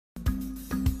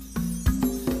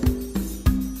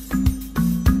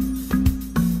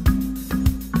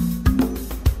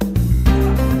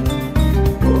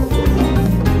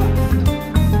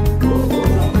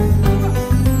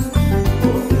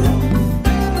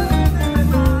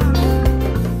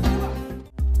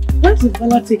is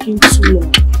Vala taking too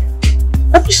long?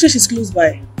 I think she's close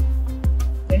by.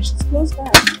 Then she's close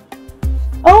by.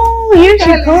 Oh, here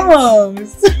she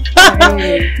comes.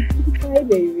 Hi. Hi,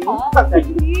 baby. How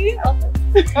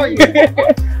are you?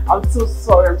 I'm so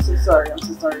sorry.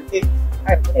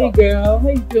 Hey, Hey girl, how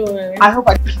you doing? I hope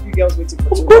I didn't keep you girls waiting for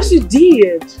too long. Of course you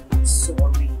did. I'm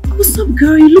sorry. What's up,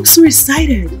 girl? You look so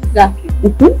excited. Exactly.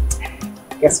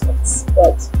 Guess what?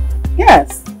 But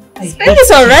yes. It's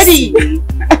finished already.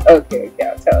 Okay,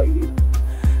 I'll tell you.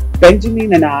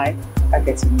 Benjamin and I are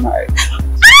getting married.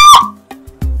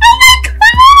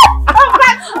 I'm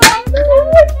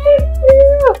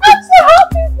so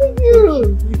happy for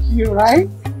you. You right?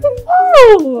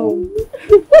 Oh.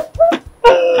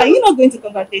 Are you not going to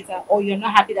congratulate her, or you're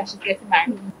not happy that she's getting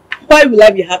married? Why will I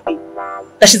be happy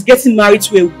that she's getting married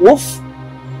to a wolf?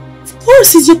 Of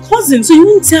course, he's your cousin, so you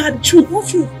won't tell her the truth. What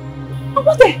truth? And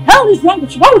what the hell is wrong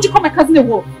with you? Why would you call my cousin a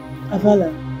wolf?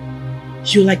 Avala,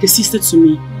 you're like a sister to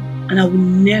me, and I will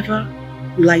never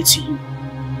lie to you.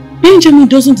 Benjamin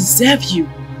doesn't deserve you.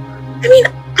 I mean,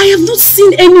 I have not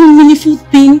seen any meaningful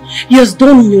thing he has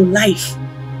done in your life.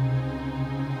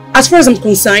 As far as I'm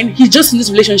concerned, he's just in this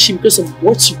relationship because of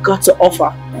what you got to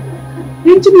offer.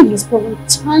 Benjamin has proven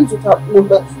times without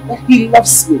number that he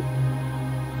loves me.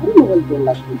 I don't know why you don't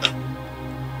like me.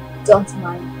 Don't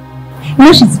mind. You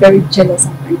know she's very jealous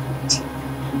and angry.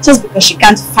 Just because she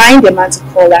can't find a man to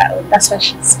call her own. That's why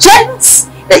she's jealous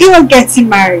that you are getting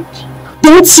married.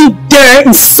 Don't you dare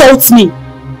insult me!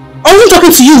 I wasn't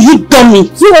talking to you, you dummy!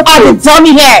 You are the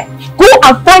dummy here! Go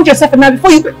and find yourself a man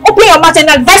before you open your mouth and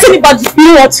advise anybody. You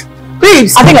know what?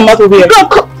 Please! I think I'm out of here.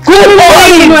 Go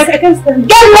I can't stand it.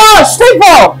 Get lost! Stay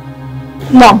for!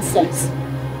 Nonsense.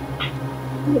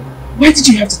 Why did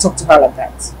you have to talk to her like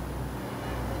that?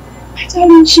 My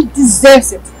darling, she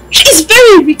deserves it. She's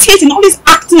very irritating, always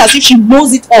acting as if she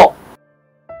knows it all.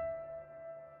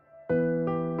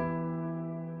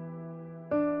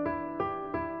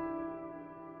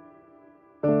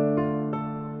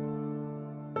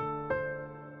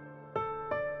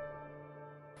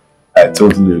 I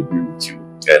totally agree with you.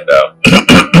 And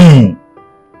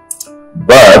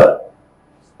but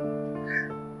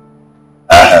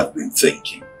I have been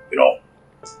thinking,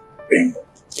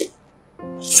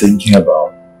 thinking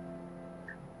about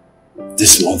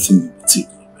this one thing in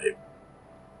particular, babe.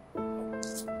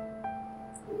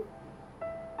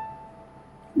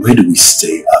 Where do we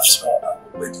stay after our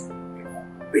wedding?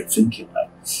 Been thinking like,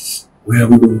 where are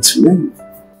we going to live?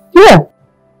 Yeah.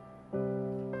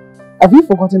 Have you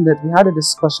forgotten that we had a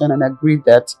discussion and agreed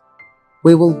that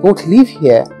we will both live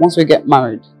here once we get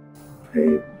married?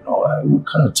 Babe, we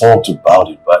kind of talked about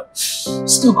it, but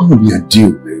it's still going to be a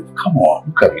deal, babe. Come on,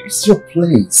 look at it. It's your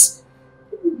place.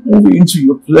 Moving into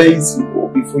your place,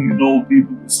 before you know,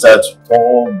 people will start to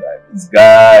talk that this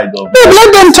guy. Babe,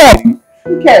 let them talk.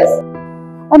 Who cares?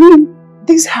 I mean,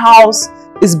 this house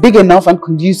is big enough and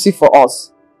conducive for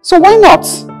us. So why not?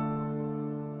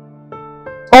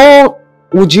 Or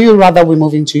would you rather we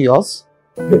move into yours?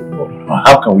 No.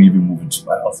 How can we even move into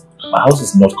my house? My house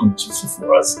is not conducive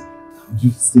for us. I'm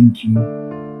just thinking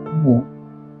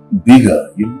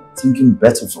bigger, thinking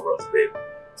better for us, babe.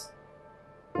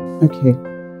 Okay.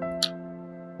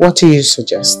 What do you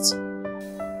suggest?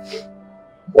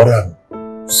 What I'm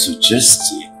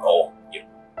suggesting,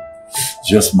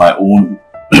 just my own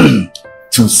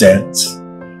 2 cents.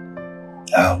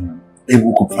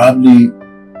 We could probably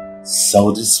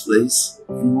sell this place,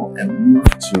 and move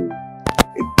to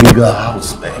a bigger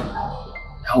house, man.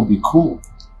 That would be cool.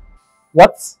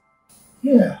 What?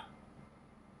 Yeah.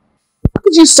 How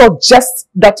could you suggest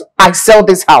that I sell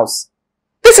this house?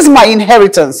 This is my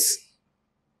inheritance.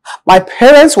 My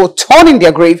parents will turn in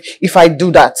their grave if I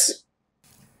do that.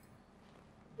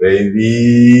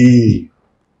 Baby,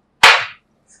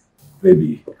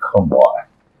 come on.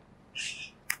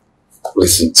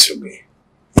 Listen to me.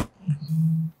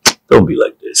 Don't be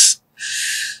like this.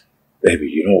 Baby,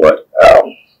 you know what?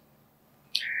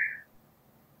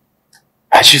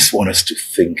 I just want us to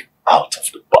think out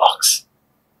of the box.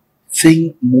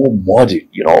 Think more modern.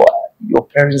 Your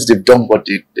parents, they've done what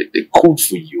they could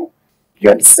for you. You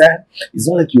understand? It's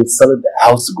not like you're selling the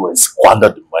house to go and squander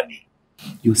the money.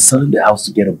 You're selling the house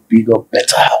to get a bigger,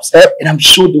 better house. And I'm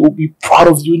sure they will be proud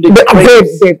of you in the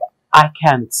grave. Babe, I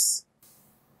can't.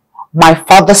 My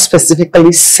father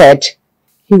specifically said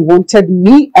he wanted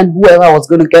me and whoever I was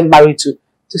going to get married to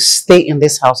stay in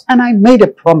this house. And I made a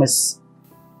promise.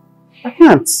 I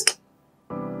can't.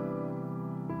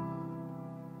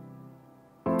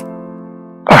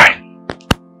 Alright.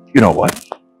 You know what?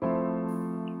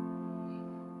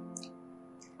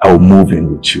 I will move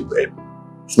in with you, babe.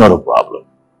 It's not a problem.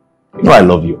 I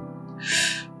love you.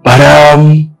 But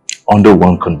under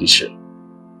one condition.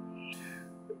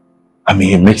 I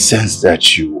mean, it makes sense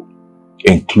that you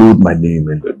include my name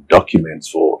in the documents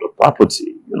for the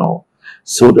property, you know,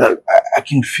 so that I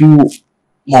can feel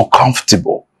more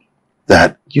comfortable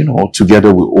that, you know,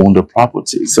 together we own the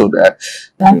property, so that,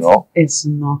 you know. It's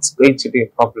not going to be a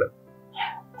problem.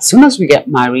 As soon as we get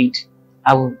married,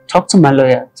 I will talk to my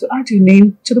lawyer to add your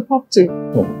name to the property.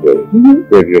 Oh, babe,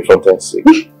 babe, you're fantastic.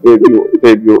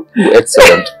 babe, you're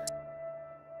excellent.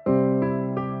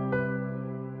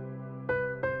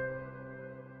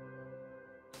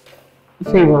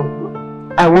 Favor,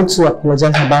 I want to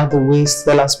apologize about the way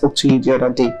Stella spoke to you the other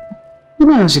day. You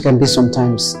know how she can be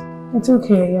sometimes. It's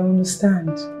okay, I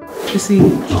understand. You see,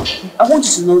 I want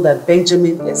you to know that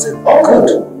Benjamin is a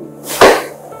good...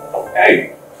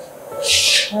 Hey!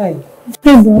 Hi.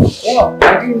 Hey, bro. Well, I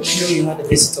didn't know you had a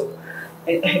visitor.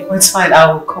 It's fine,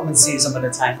 I will come and see you some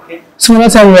other time, okay? So another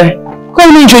time where?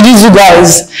 Let me introduce you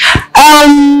guys.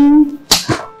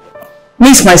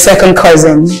 Meet my second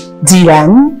cousin,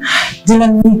 Dylan.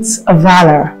 Dylan meets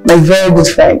Ovire, my very good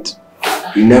friend.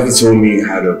 You never told me you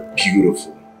had a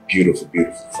beautiful, beautiful,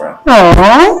 beautiful friend.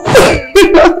 Aww.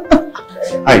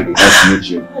 Hi, nice to meet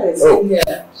you. Oh,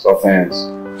 yeah. So fans.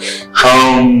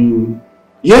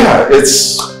 Yeah,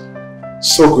 it's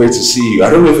so great to see you. I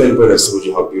don't know if anybody has told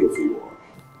you how beautiful you are.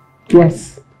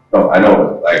 Yes. No, I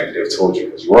know, like they've told you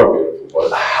because you are beautiful,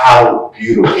 but how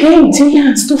beautiful. Hey,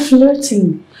 Dylan, stop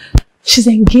flirting. She's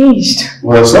engaged.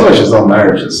 Well, as long as she's not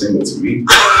married, she's single to me.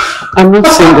 I'm not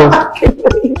single.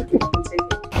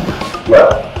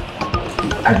 Well,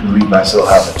 I believe I still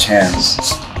have a chance.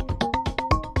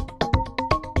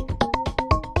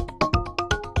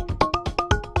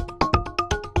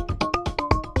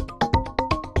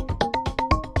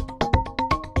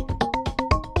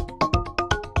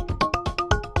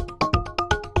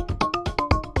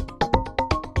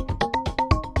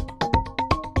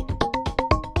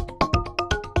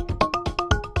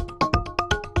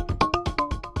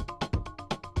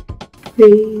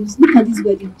 Babes, look at this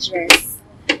wedding dress.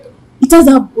 It has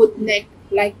a boat neck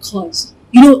like us.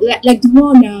 You know, like the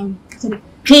one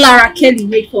Clara Kelly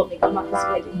made for Meghan Markle's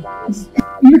wedding.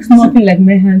 It looks nothing like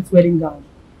Mehan's wedding gown.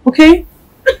 Okay?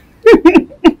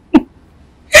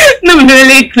 No,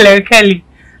 really, Claire Kelly.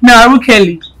 No, Aru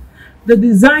Kelly. The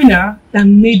designer that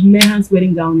made Mehan's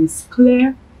wedding gown is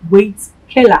Claire Waits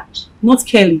Keller, not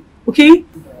Kelly. Okay?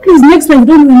 Please, next time you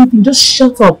don't know anything, just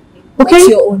shut up. Okay? What's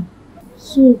your own?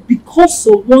 So, because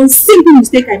of one simple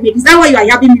mistake I made, is that why you are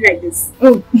yabbing me like this?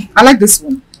 Oh, I like this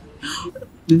one.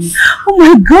 Oh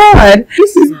my god,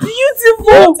 this is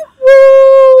beautiful.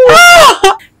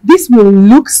 Ah, this will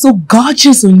look so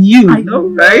gorgeous on you. I know,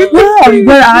 right? Wow, you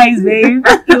got eyes, babe.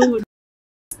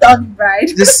 Stunning bride.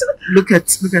 Just look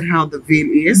at how the veil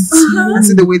is. And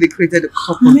see the way they created the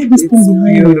couple. It's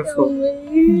beautiful.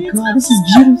 Oh god, this is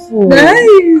beautiful.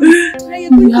 Nice.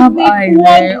 You have eyes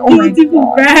there. Oh my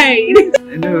beautiful god. bride.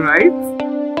 I know, right?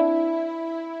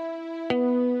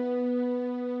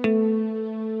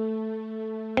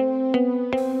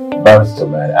 Barrister,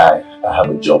 man, I have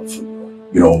a job for you.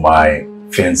 You know, my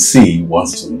fiancée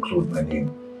wants to include my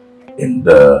name in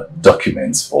the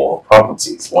documents for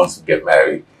properties once we get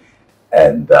married.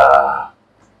 And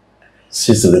it's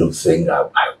just a little thing. I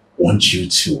want you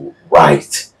to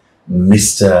write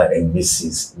Mr. and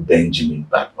Mrs. Benjamin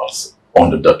Badmus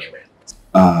on the document.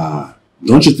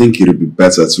 Don't you think it would be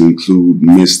better to include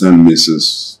Mr. and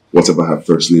Mrs. whatever her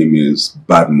first name is,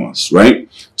 Badmus, right?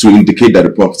 To indicate that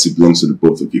the property belongs to the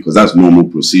both of you, because that's normal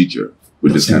procedure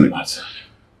with this kind of... matter.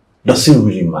 Does it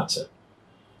really matter?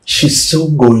 She's still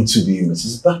going to be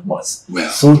Mrs. Badmus. Well,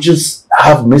 so just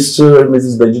have Mr. and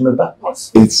Mrs. Benjamin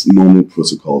Badmus. it's normal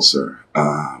protocol, sir.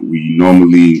 We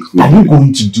normally include... Are you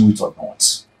going to do it or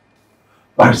not?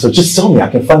 Barrister, just tell me. I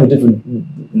can find a different,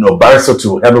 barrister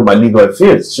to handle my legal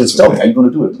affairs. Just tell me. Are you going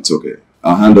to do it? It's okay.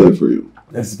 I'll handle it for you.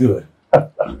 That's good.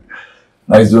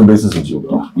 Nice doing business with you,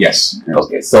 bro. Yes.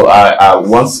 Okay, so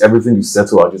once everything is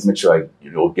settled, I'll just make sure I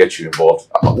get you involved.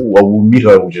 We'll meet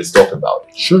her and we'll just talk about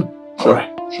it. Sure. All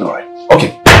right. Sure. All right.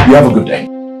 Okay. You have a good day.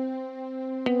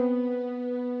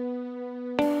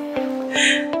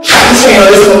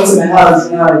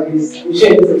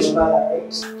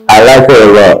 I like her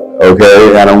a lot,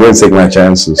 okay? And I'm going to take my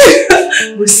chances.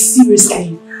 But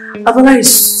seriously, Avila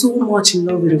is so much in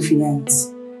love with her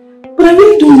fiance. But I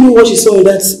really don't know what she saw in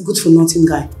that good-for-nothing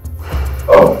guy.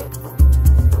 Oh.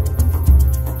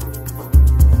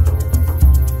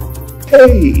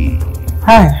 Hey.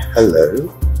 Hi. Hello.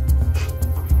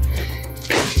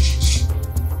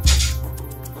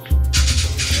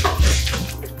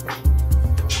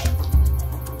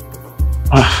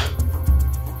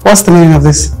 What's the meaning of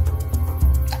this?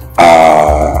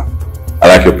 I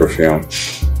like your perfume.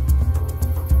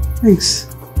 Thanks.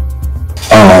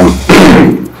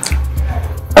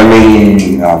 I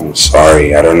mean, I'm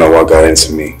sorry. I don't know what got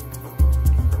into me.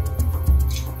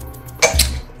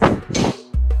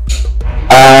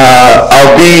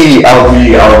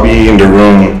 I'll be in the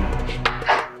room.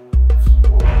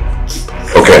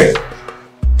 Okay.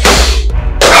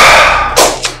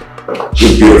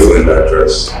 You're beautiful in that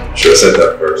dress. Should have said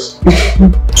that first.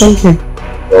 Thank you.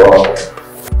 Oh.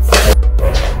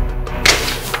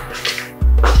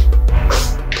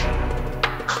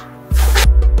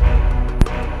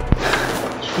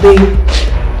 Babe,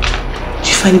 do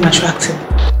you find him attractive?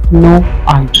 No,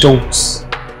 I don't.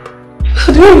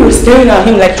 The way you were staring at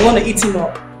him like you want to eat him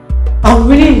up. I would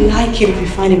really like it if you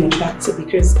find him attractive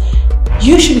because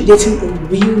you should be dating a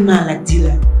real man like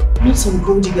Dylan, not some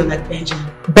gold digger like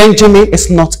Benjamin. Benjamin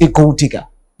is not a gold digger.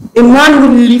 A man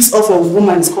who lives off a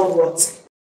woman is called what?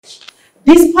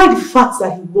 Despite the fact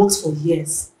that he works for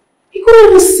years, he couldn't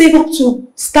even save up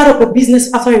to start up a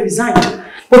business after he resigned.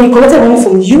 But he collected money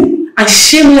from you and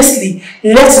shamelessly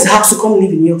left his house to come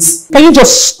live in yours. Can you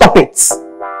just stop it?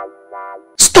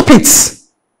 Stop it!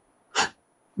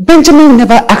 Benjamin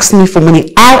never asked me for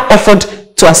money. I offered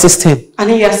to assist him. And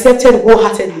he accepted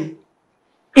wholeheartedly.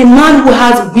 A man who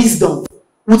has wisdom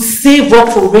would save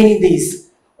up for rainy days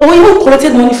or even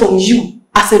collected money from you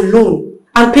as a loan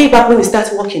and pay back when he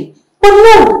starts working. But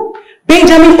no!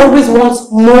 Benjamin always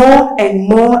wants more and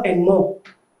more and more.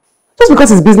 Just because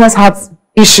his business had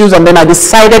issues and then I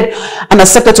decided and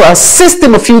accepted to assist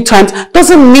him a few times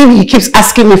doesn't mean he keeps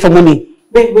asking me for money.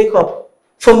 Babe, wake up.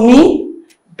 For me,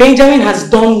 Benjamin has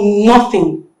done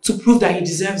nothing to prove that he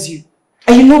deserves you.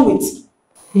 And you know it.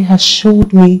 He has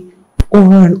showed me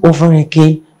over and over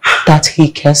again that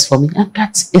he cares for me, and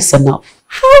that is enough.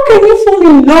 How can you fall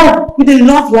in love with a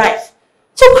love life?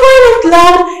 So crying out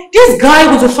loud, this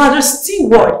guy was a father's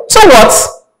steward. So what?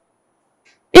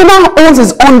 He now owns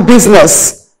his own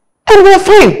business, and we're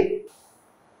fine.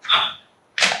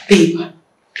 Babe,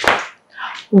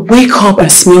 wake up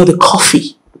and smell the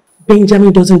coffee.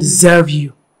 Benjamin doesn't deserve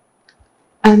you.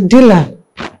 And Dylan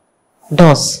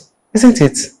does, isn't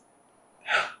it?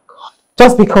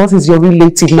 Just because he's your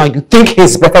relative now, you think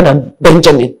he's better than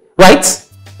Benjamin, right?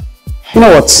 You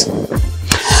know what?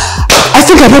 I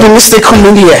think I made a mistake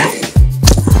coming here.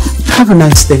 Have a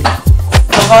nice day.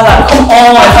 Avada, come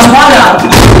on, Avada!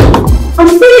 I'm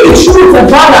saying the truth,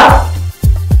 Avada!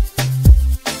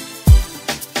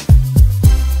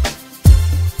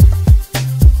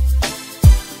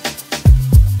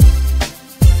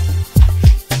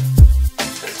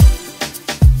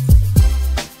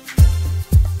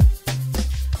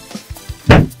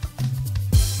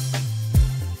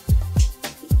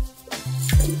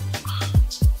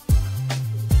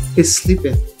 He's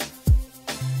sleeping.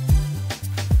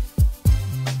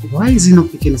 Why is he not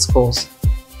picking his calls?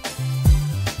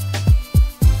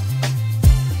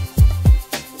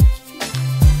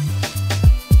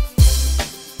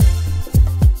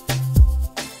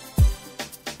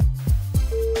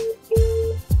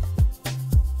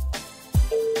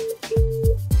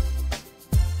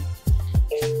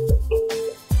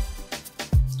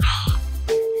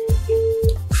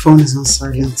 Phone is on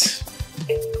silent.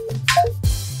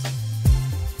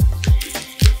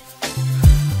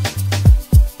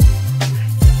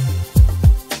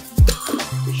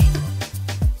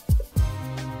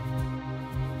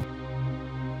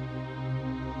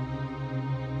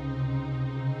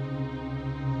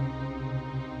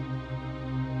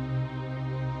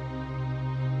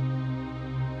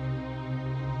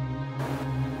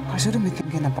 I shouldn't be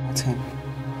thinking about him.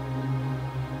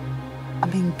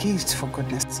 I'm engaged, for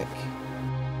goodness sake.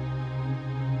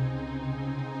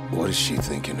 What is she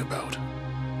thinking about?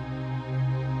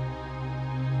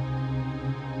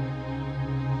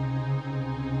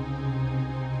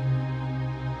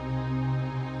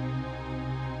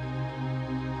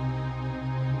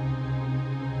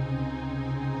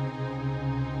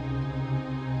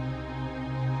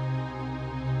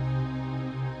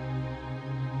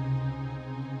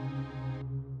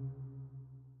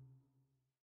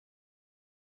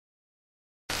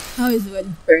 How is the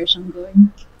wedding preparation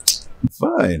going?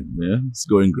 Fine, man. It's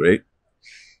going great.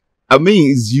 I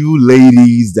mean, it's you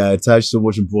ladies that attach so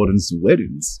much importance to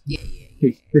weddings.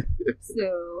 Yeah.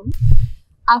 So,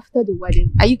 after the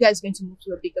wedding, are you guys going to move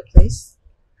to a bigger place?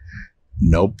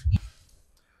 Nope.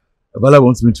 Abala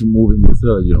wants me to move in with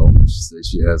her, you know. She says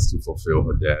she has to fulfill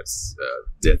her dad's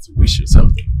death wish or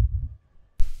something.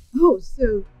 Oh,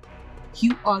 so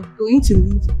you are going to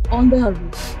live under a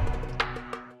roof?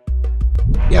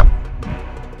 Yeah.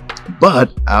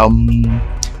 But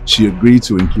she agreed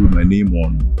to include my name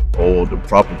on all the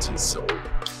properties, so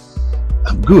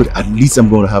I'm good. At least I'm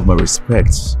going to have my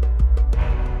respect.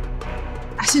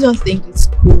 I still don't think it's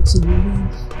cool to live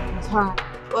with her,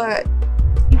 but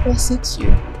if that suits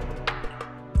you.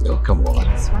 Oh, come on.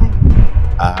 It's fine.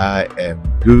 I am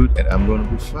good and I'm going to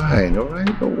be fine,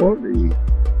 alright? Don't worry.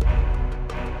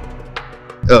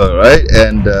 Alright,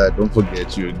 and don't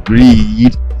forget you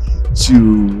agreed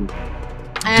to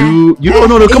do...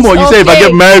 No, come on. You said if I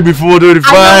get married before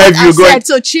 35, you're going... I said,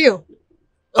 so chill.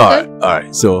 Okay?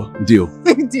 Alright, so deal.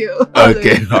 Deal.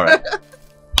 Okay, alright.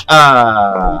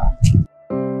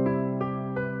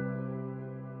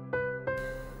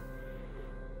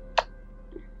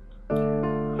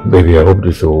 Baby, I hope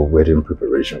this whole wedding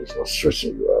preparation is not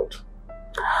stressing you out.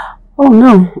 Oh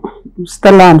no,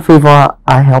 Stella and Favor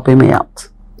are helping me out.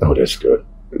 Oh, that's good.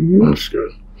 That's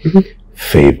good.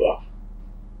 Favor.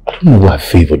 I don't know why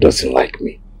Favor doesn't like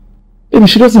me. Baby,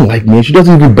 she doesn't like me. She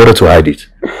doesn't even bother to hide it.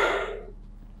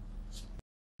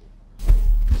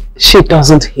 She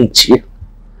doesn't hate you.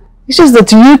 It's just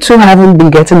that you two haven't been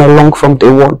getting along from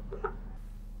day one.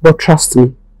 But trust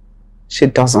me, she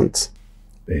doesn't.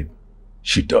 Babe,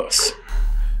 she does.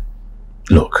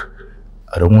 Look,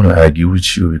 I don't want to argue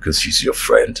with you because she's your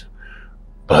friend.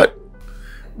 But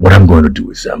what I'm going to do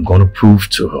is I'm going to prove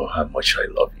to her how much I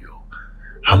love you.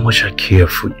 How much I care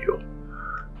for you.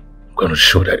 I'm going to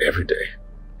show that every day.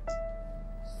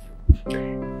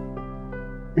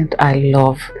 And I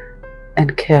love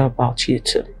and care about you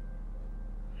too.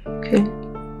 Okay?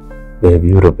 Babe,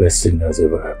 you're the best thing that's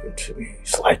ever happened to me.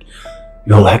 It's like,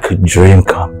 you're like a dream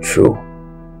come true.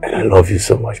 And I love you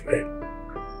so much, babe.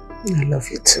 I love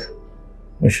you too.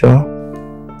 You sure?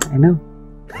 I know.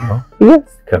 No?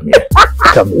 Yes. Come here.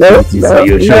 Come here. No.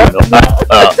 You're sure? No.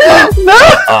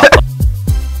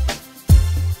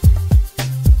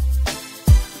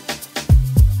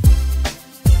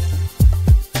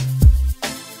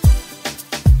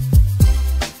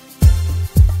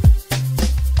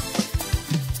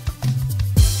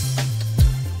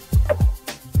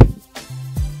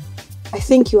 I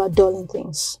think you are dulling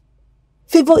things.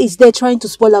 Favor is there trying to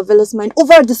spoil Avelo's mind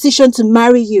over a decision to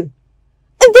marry you.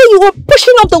 And then you were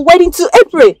pushing up the wedding to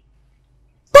April.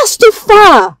 That's too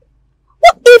far.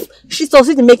 What if she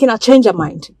succeeds in making her change her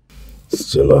mind?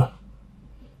 Stella,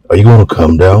 are you going to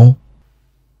calm down?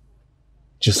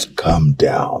 Just calm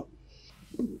down.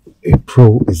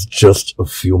 April is just a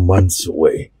few months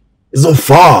away. It's not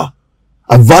far.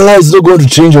 Avala is not going to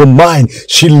change her mind.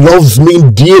 She loves me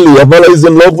dearly. Avala is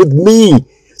in love with me.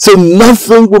 So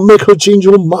nothing will make her change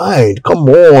her mind. Come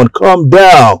on, calm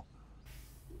down.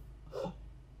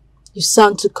 You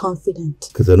sound too confident.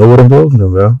 Because I know what I'm talking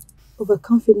about.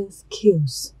 Overconfidence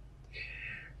kills.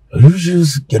 You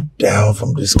just get down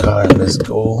from this car and let's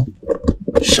go.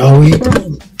 Shall we?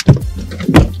 Fine.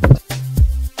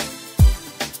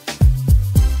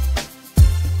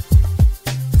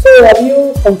 So, have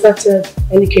you contacted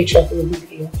any caterer for the week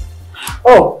yet?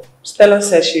 Oh, Stella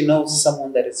says she knows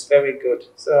someone that is very good,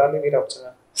 so I'll leave it up to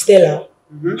her. Stella?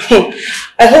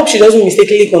 I hope she doesn't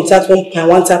mistakenly contact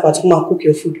one tapper to come and cook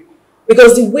your food.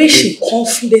 Because the way she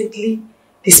confidently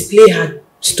display her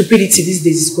stupidity these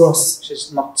days is gross.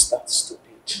 She's not that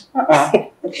stupid.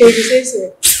 Okay, if you say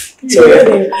so.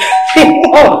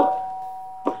 Oh,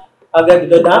 I'll get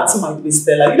the that might be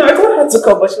Stella. You know, I told her to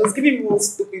come, but she was giving me one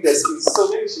stupid excuse. So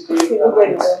maybe she can give me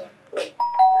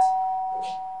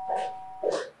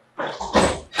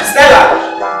Stella!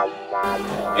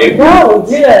 Hey. Oh,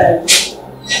 dear.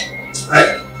 Hi.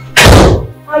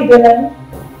 Hi, Leonard.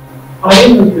 I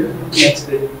didn't know you were here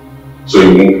today. So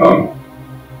you won't come?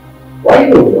 Why are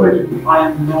you avoiding me? I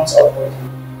am not avoiding.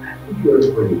 I think you're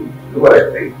avoiding me. You know what I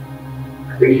think? I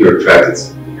think you're attracted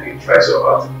to me and you try so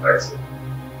hard to fight it.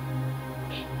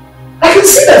 I can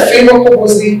see that Favor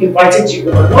purposely invited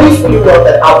you over, knowing fully well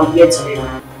that I'll be here today.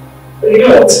 But you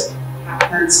know what? I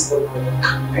can't see what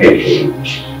Hey.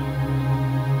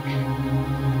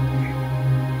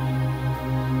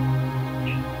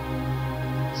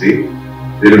 See?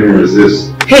 They didn't even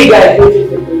resist. Hey guys, wait.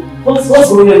 What's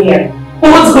going on here?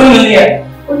 What's going on here?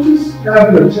 We're just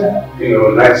having a chat. You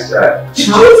know, a nice chat. Did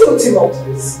you put him up to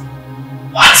this?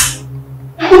 What?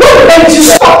 Why did you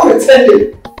stop pretending?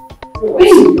 Wait.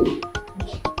 You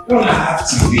don't have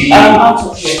to be. I'm out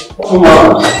of here. Come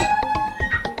on.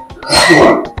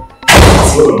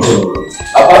 Hold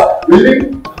on. Really?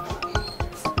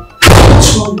 What's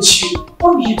wrong with you? Why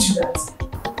would you do that?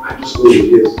 I just go to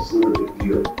this. It's not a big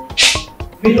deal.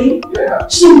 Really? Yeah.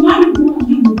 She's a married woman,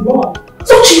 you move on.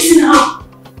 Stop chasing her.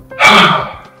 Why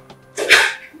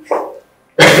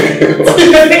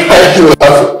are you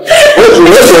laughing?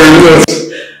 What's your reason?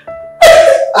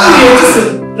 I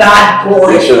Bad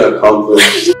boy. Mission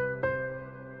accomplished.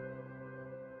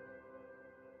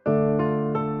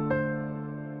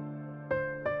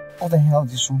 What the hell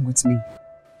is wrong with me?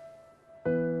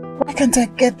 Why can't I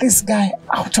get this guy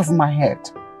out of my head?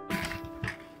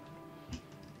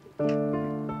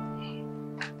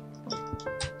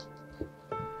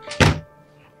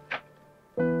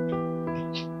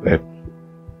 Babe.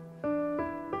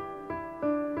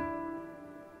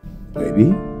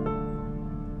 Baby?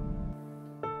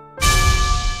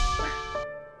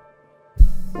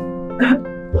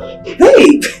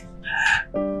 Babe!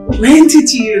 When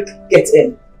did you get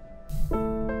in?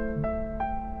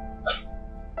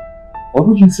 What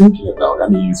were you thinking about? I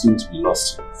mean, you seem to be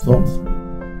lost in thought.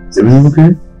 Is everything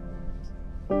okay?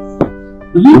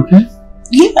 Are you okay?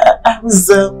 Yeah, I was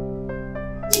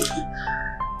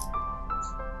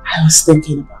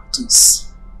thinking about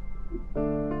us.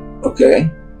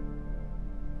 Okay.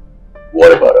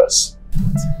 What about us?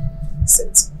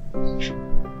 Sit.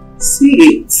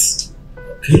 Sit.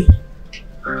 Okay.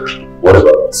 What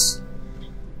about us?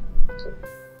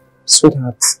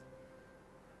 Sweetheart,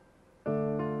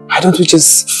 why don't we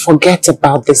just forget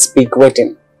about this big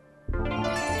wedding?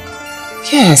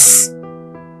 Yes.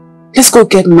 Let's go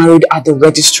get married at the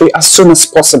registry as soon as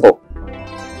possible.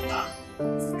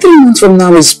 3 months from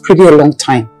now is pretty a long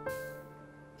time.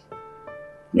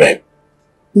 Babe.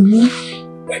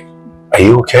 Babe, are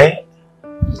you okay?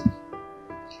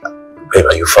 Babe,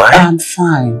 are you fine? I'm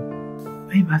fine.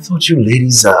 Babe, I thought you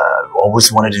ladies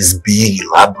always wanted this big,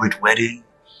 elaborate wedding.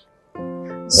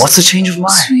 What's the change of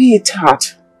mind?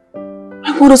 Sweetheart,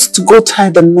 I want us to go tie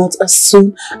the knot as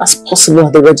soon as possible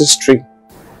at the registry.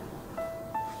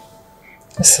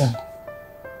 Listen,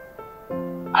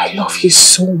 I love you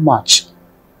so much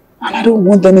and I don't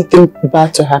want anything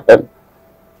bad to happen.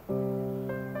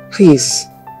 Please.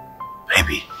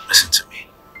 Baby, listen to me.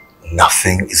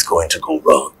 Nothing is going to go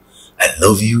wrong. I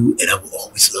love you and I will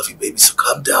always love you, baby. So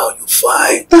calm down, you're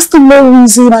fine. That's the main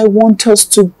reason I want us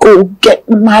to go get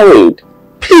married.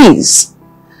 Please.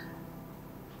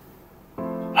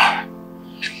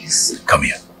 Please. Come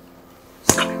here.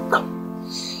 Come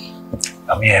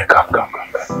here, come. Come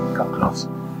here, come close.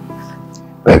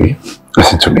 Baby,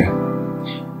 listen to me.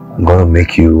 I'm gonna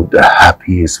make you the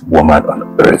happiest woman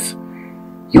on earth.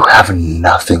 You have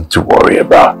nothing to worry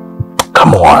about.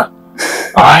 Come on.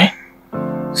 Alright?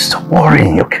 Stop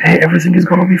worrying, okay? Everything is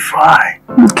gonna be fine.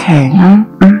 Okay. I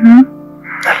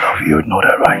love you, you know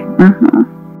that, right?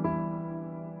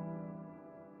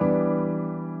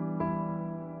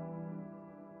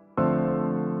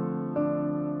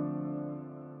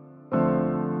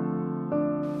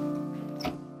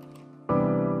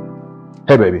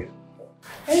 Hey, baby.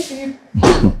 Hey, babe.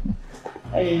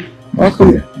 Hey. Welcome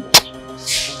here.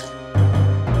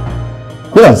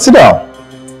 Yeah, sit down.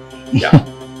 Yeah.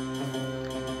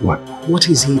 What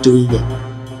is he doing here?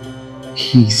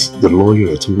 He's the lawyer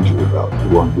I told you about, the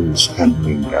one who's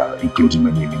handling, including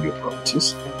my name in your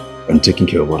properties and taking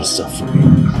care of all the stuff for me.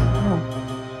 Oh.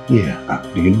 Yeah,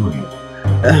 do you know him?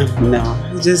 No,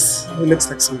 he looks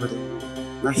like somebody.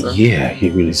 That's all. Yeah,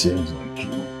 he really seems like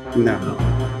you. No.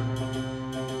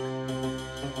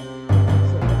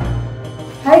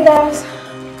 Hi guys.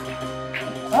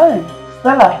 Hi,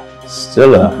 Stella.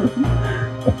 Stella.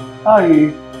 How are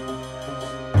you?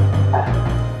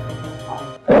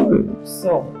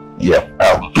 So. Yeah.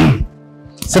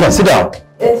 Sit down.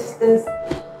 It's this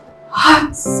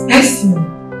hot specimen.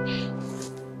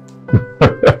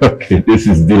 Okay, this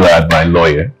is Leonard, my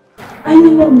lawyer. I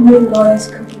never knew lawyers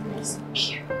could be this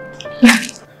cute.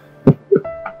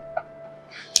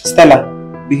 Stella,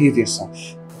 behave yourself.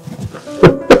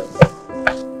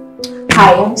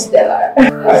 Hi, I'm Stella.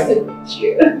 Nice to meet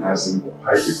you. Nice to meet you.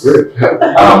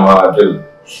 I'm Dylan.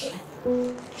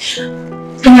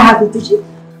 Can I have the digit?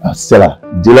 Stella,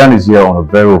 Dylan is here on a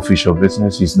very official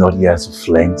business. He's not here as a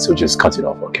fling, so just cut it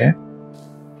off, okay?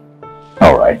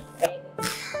 Alright.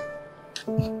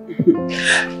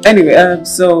 Anyway,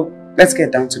 so let's get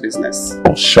down to business.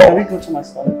 Oh, sure. Can we go to my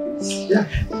stall, please? Yeah.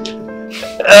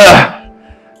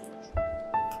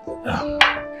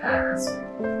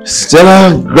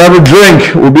 Stella, grab a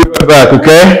drink. We'll be right back,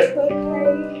 okay?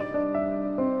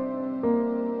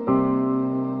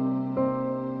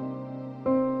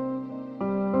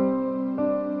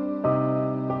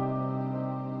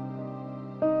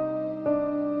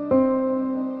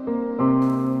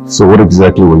 So what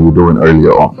exactly were you doing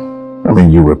earlier on? I mean,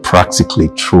 you were practically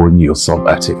throwing yourself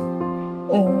at him.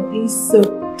 Oh, he's so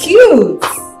cute.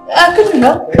 I couldn't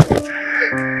help it.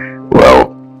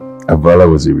 Well, Avala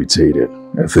was irritated.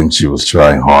 I think she was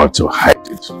trying hard to hide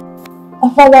it.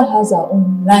 Our father has our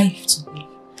own life to live.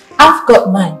 I've got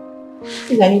mine.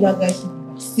 Please, I need that guy's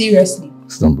number. Seriously.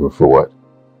 His number for what?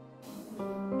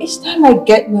 Each time I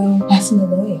get my own personal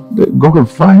lawyer. Go and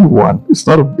find one. It's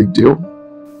not a big deal.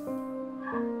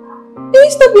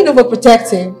 Please stop being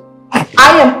overprotective.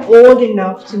 I am old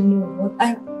enough to know what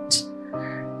I want.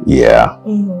 Yeah.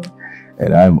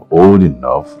 And I'm old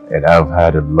enough and I've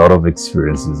had a lot of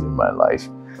experiences in my life.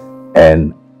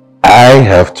 And I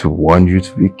have to warn you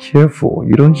to be careful.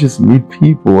 You don't just meet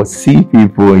people or see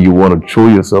people and you want to throw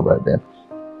yourself at them.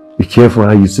 Be careful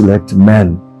how you select a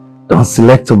man. Don't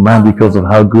select a man because of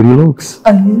how good he looks.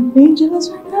 Are you being jealous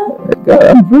right now?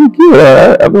 I'm pretty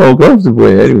good. I'm uncomfortable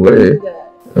anyway.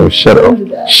 Oh, shut up.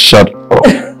 Shut up.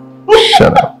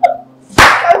 Shut up.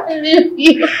 I believe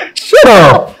you. Shut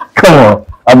up. Come on.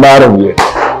 I'm out of here.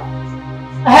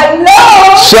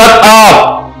 Hello? Shut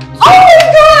up. Oh my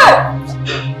God!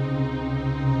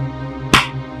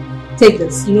 Take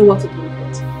this. You know what to do with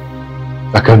it.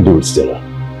 I can't do it, Stella.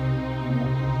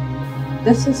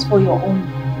 This is for your own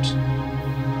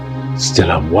good.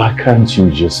 Stella, why can't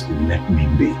you just let me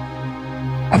be?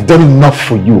 I've done enough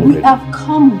for you. We have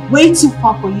come way too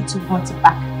far for you to want to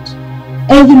back out.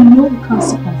 And you know the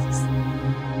consequences.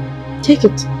 Take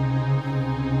it.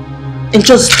 And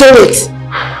just do it.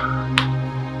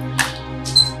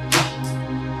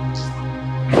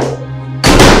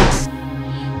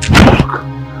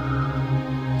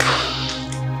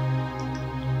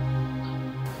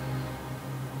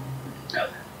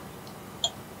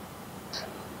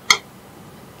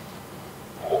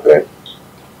 Okay.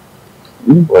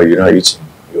 Well, you're not eating.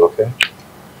 You okay?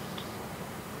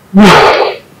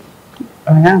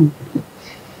 I am.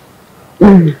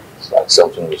 It's like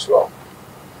something was wrong.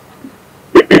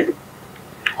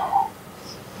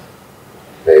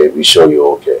 Babe, you sure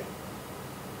you're okay?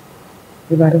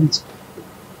 If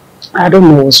I don't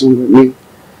know what's wrong with me.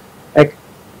 Like,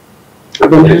 I've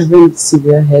been having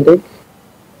severe headache,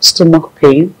 stomach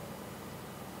pain,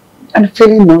 and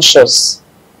feeling nauseous.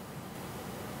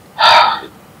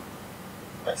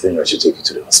 I think I should take you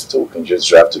to the hospital. We can just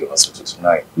drive to the hospital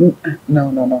tonight.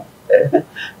 No.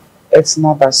 It's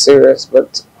not that serious,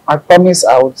 but I promise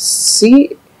I would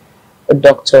see a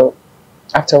doctor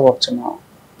after work tomorrow.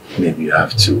 Maybe you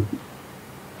have to.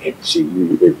 Maybe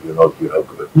you're not good.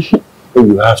 But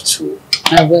you have to.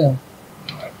 I will.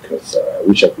 Because I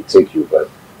wish I could take you, but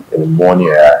in the morning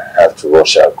I have to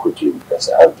rush out quickly because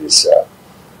I have this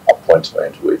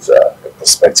appointment with a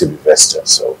prospective investor.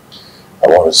 So I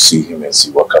want to see him and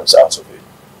see what comes out of it.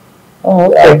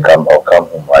 Oh, okay. I'll come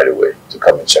home right away to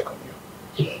come and check on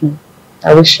you.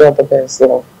 I wish you all the best,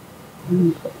 love.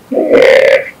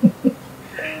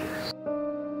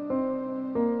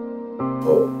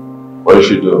 What did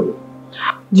she do?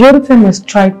 The other time I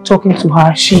tried talking to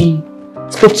her, she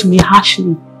spoke to me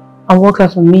harshly and walked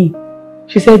out on me.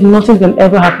 She said nothing can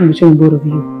ever happen between both of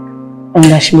you and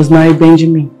that she must marry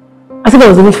Benjamin. I said I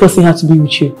was even forcing her to be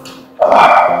with you.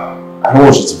 I don't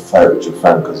want you to fight with your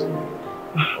friend because of me.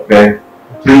 Okay?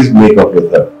 Please make up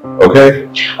with her. Okay?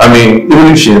 I mean, even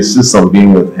if she insists on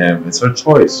being with him, it's her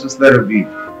choice. Just let her be.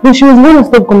 But she was going to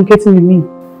stop communicating with me.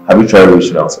 Have you tried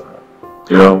reaching out to her?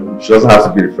 You know, she doesn't have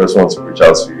to be the first one to reach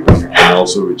out to you. You can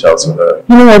also reach out to her.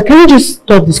 You know what, can you just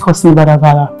stop discussing about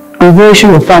Avara? I'm very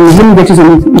sure your family. Let me get you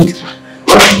something to eat.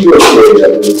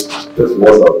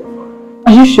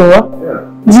 Are you sure?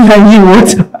 Yeah. This is like you want.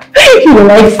 You don't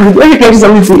like food. Let me get you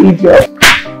something to eat, girl.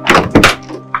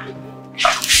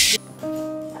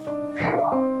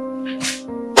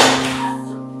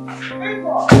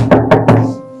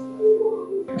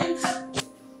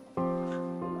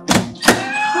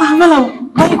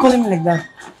 Why are you calling me like that?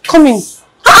 Come in.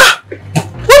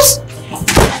 What?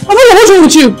 Amala, what's wrong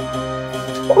with you?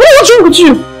 What's wrong with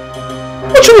you?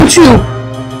 What's wrong with you?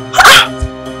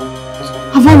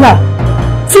 Avala,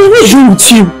 what's wrong with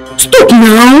you? Stop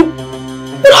now.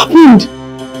 What happened?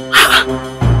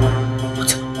 What?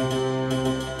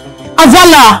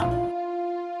 Avala!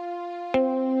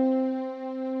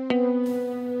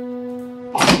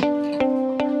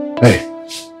 Hey,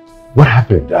 what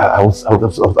happened? I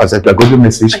got your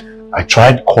message. I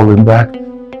tried calling back.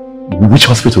 Which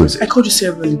hospital is it? I called you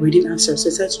severally, but you didn't answer, so I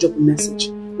decided to drop a message.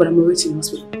 But I'm already in the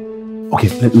hospital. Okay,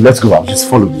 let's go. I'll just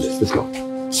follow the list. Let's go.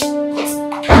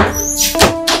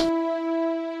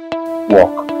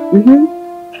 Walk.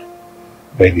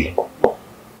 Baby,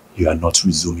 you are not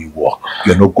resuming work.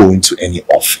 You are not going to any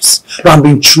office. No, I'm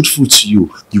being truthful to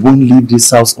you. You won't leave this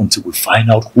house until we find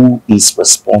out who is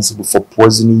responsible for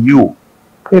poisoning you.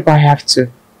 Babe, I have to.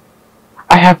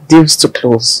 I have deals to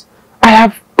close. I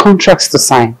have contracts to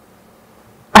sign.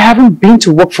 I haven't been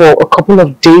to work for a couple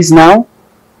of days now.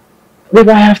 Babe,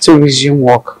 I have to resume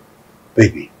work.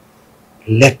 Baby,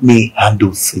 let me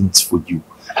handle things for you.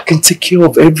 I can take care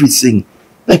of everything.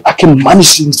 Like, I can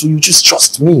manage things for you. Just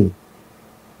trust me.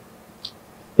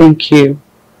 Thank you.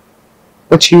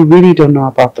 But you really don't know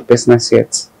about the business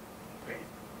yet.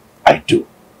 I do.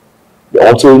 The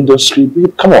auto industry,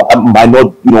 babe, come on. I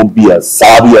might not, be as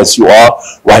savvy as you are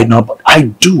right now, but I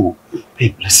do.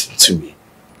 Babe, listen to me.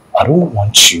 I don't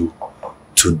want you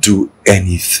to do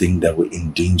anything that will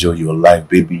endanger your life,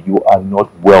 baby. You are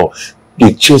not well.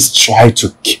 They just try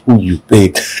to kill you,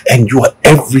 babe. And you are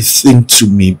everything to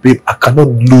me, babe. I cannot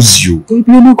lose you. Babe,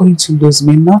 you're not going to lose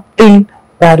me. Nothing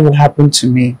bad will happen to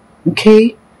me.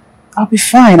 Okay? I'll be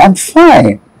fine. I'm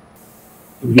fine.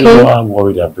 You know how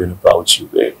worried I've been about you,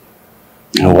 babe.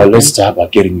 You know what? Let's start by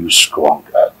getting you strong.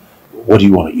 What do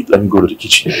you want to eat? Let me go to the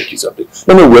kitchen and make you something.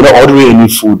 No, we're not ordering any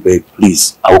food, babe.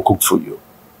 Please, I will cook for you.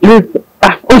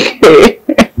 Okay.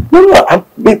 No,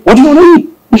 babe, what do you want to eat?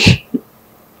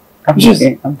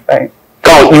 I'm fine.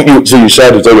 Come on, so you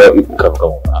tried to tell you. Come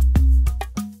on.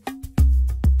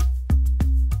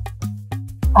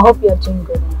 I hope you're doing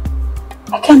good.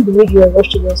 I can't believe you are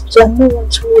rushed to the hospital and no one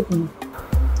told me.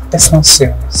 That's not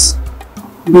serious.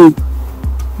 Babe,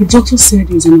 the doctor said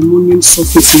there's an ammonium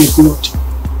sulfate in your blood.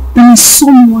 And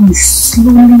someone is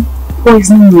slowly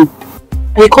poisoning you.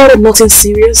 And you call it nothing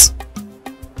serious?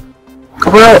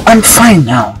 Well, I'm fine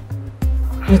now.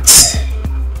 But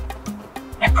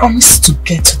I promise to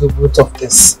get to the root of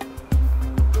this.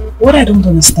 What I don't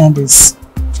understand is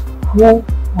who will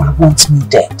want me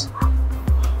dead?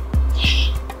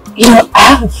 You know, I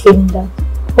have a feeling that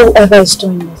whoever is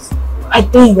doing this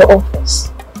might be in your office.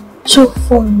 So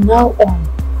from now on,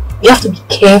 you have to be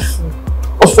careful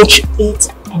of what you eat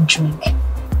and drink.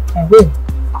 I will.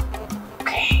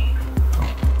 Okay.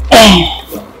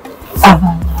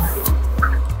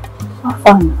 How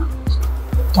far now?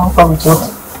 Don't go with what?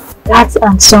 That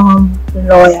handsome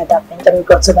lawyer that Benjamin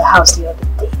got to the house the other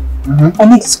day. I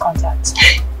need his contact.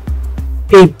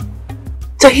 Babe,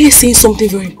 to hear saying something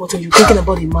very important, you're thinking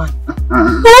about a man.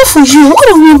 What for you? What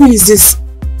kind of woman is this?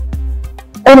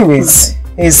 Anyways,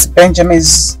 he's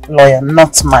Benjamin's lawyer,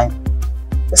 not mine.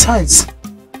 Besides,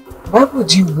 why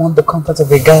would you want the comfort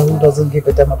of a guy who doesn't give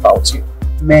a damn about you?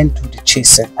 Men do the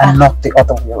chasing and not the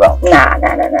other way around. Nah.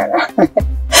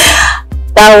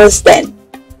 That was then.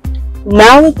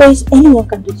 Nowadays, anyone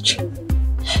can do the chasing.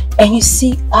 And you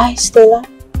see, Stella,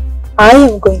 I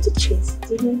am going to chase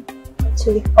Dylan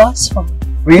until he falls for me.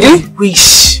 Really?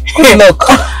 Wish. Good luck.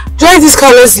 Drive this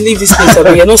car, let's leave this place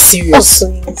away. You're not serious.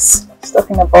 Oh, please. I was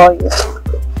talking about you.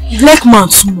 You like man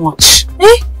too much.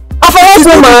 I've always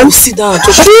been man. Sit down and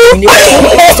just man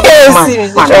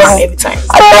every time.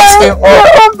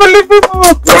 Unbelievable.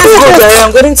 Let's go, Jerry.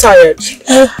 I'm getting tired.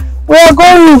 We are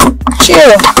going.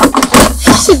 Chill.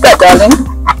 Sit there, darling.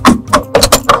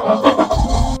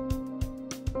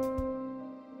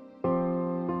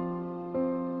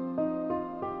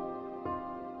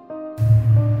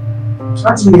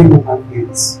 What's the name of my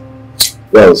kids?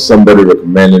 Well, somebody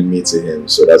recommended me to him,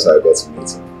 so that's how I got to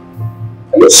meet him.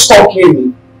 Are you stalking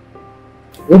me?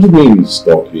 What do you mean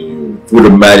stalking you? For the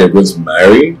man you're going to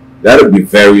marry? That would be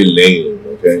very lame,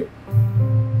 okay?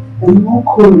 And more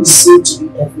cool is said to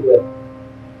be everywhere.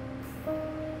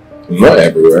 Not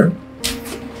everywhere.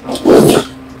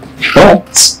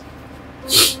 But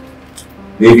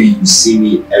maybe you see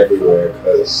me everywhere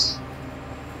because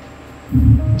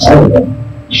I don't know.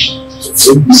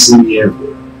 So you see me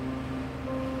everywhere.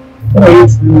 What are you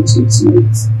trying to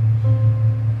insinuate?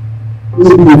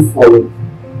 Maybe you follow.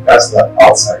 That's the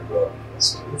outside world.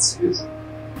 It's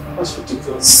That's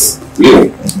ridiculous.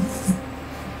 really.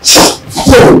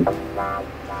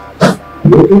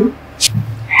 You okay?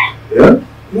 Yeah?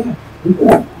 Yeah.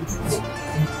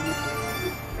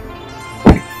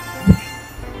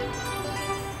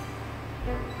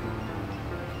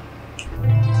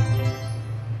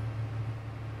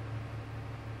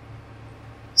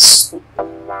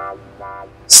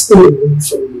 Stay away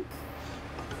from me.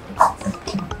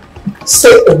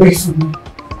 Stay away from me.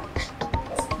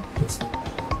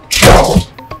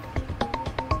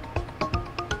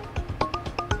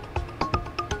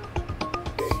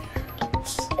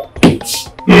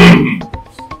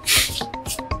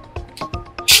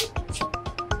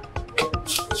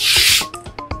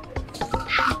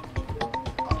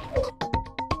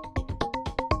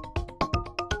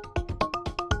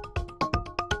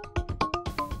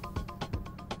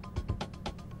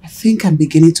 I think I'm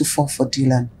beginning to fall for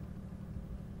Dylan.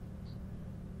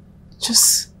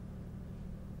 Just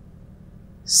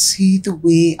see the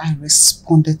way I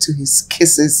responded to his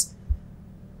kisses.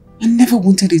 I never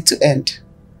wanted it to end.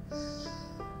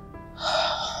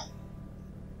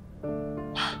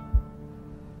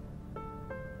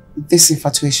 This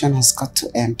infatuation has got to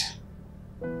end.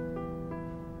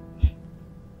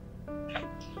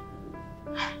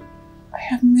 I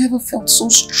have never felt so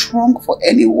strong for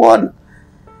anyone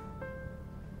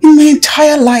in my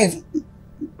entire life.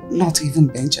 Not even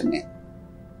Benjamin.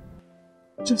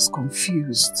 Just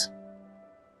confused.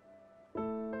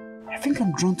 I think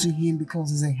I'm drawn to him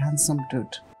because he's a handsome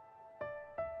dude.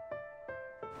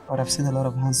 But I've seen a lot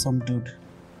of handsome dude.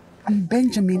 And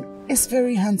Benjamin is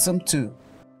very handsome too.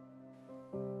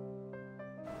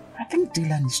 I think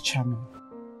Dylan is charming.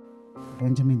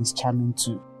 Benjamin is charming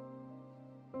too.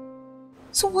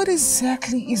 So what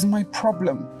exactly is my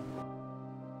problem?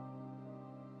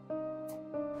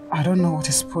 I don't know what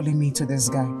is pulling me to this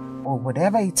guy, or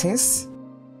whatever it is,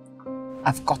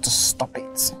 I've got to stop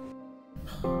it.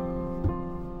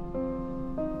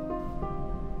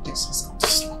 This has got to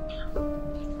stop.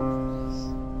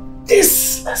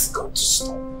 This has got to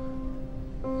stop.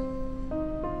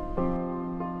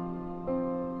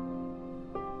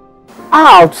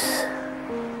 Ouch!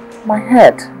 My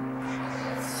head.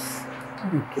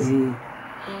 Okay.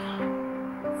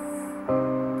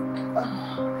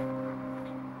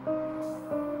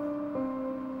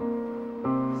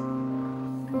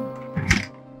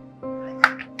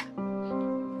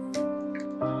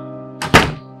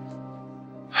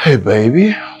 Hey,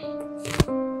 baby.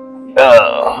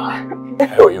 Oh,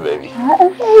 how are you, baby? Hey,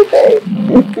 babe.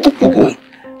 You good?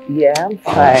 Yeah, I'm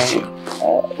fine.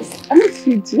 How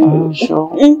you doing? Sure.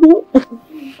 Mm-hmm.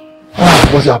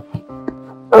 What's up?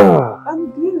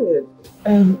 I'm good.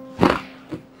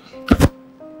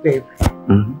 Babe.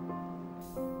 Mm-hmm.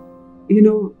 You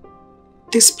know,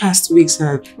 these past weeks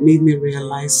have made me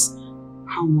realize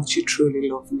how much you truly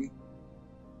love me.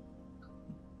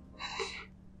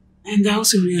 And I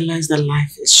also realized that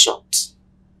life is short.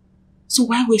 So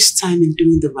why waste time in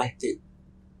doing the right thing?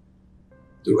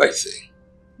 The right thing?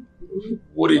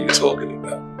 What are you talking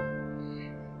about?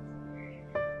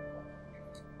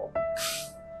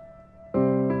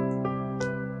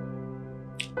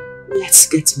 Let's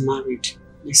get married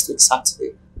next week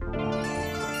Saturday.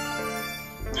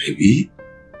 Baby,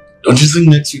 don't you think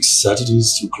next week Saturday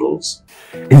is too close?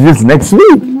 Is this next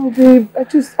week? No, babe.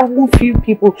 I want few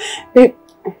people. Babe,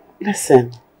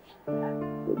 listen.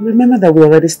 Remember that we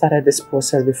already started this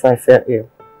process before I fell ill.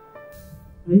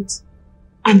 Right?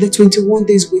 And the 21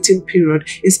 days waiting period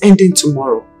is ending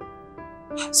tomorrow.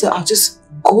 So I'll just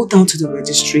go down to the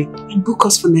registry and book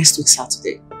us for next week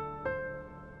Saturday.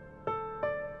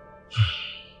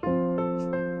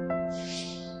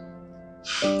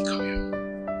 Come here.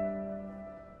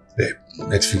 Babe,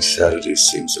 next week Saturday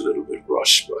seems a little bit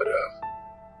rushed, but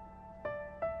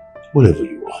whatever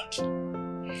you want.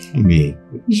 I mean,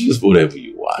 just whatever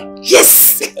you want.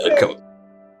 Yes! Come on.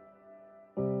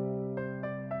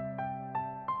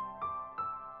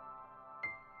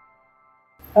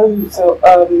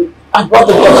 I brought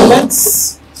the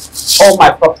documents, all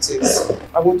my properties.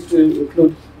 I want to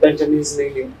include Benjamin's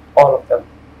name in all of them.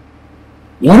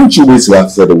 Why don't you wait till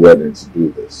after the wedding to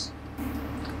do this?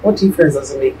 What difference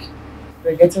does it make?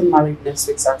 We're getting married next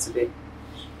week Saturday.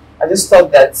 I just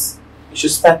thought that you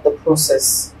should start the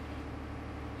process.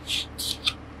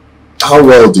 How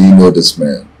well do you know this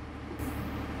man?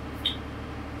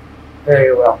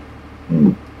 Very well.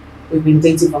 We've been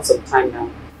dating for some time now.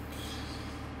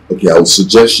 Okay, I would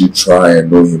suggest you try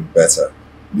and know him better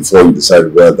before you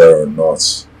decide whether or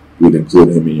not you would include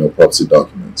him in your property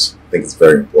documents. I think it's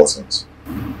very important.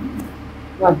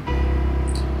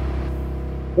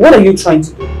 What are you trying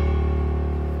to do?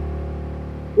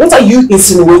 What are you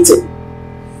insinuating?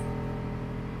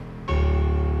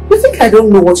 You think I don't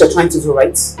know what you're trying to do,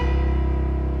 right?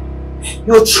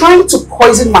 You're trying to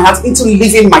poison my heart into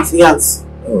leaving my fiancé.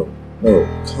 No,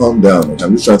 calm down.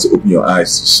 I'm just trying to open your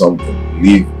eyes to something.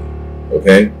 Believe me,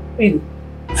 okay? Really?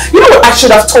 You know what I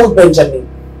should have told Benjamin?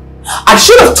 I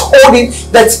should have told him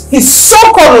that his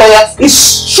so-called lawyer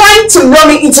is trying to lure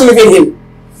me into leaving him.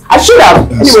 I should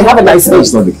have. Anyway, have a nice day.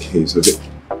 That's not the case, okay?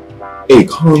 Hey,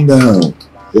 calm down.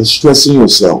 You're stressing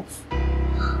yourself.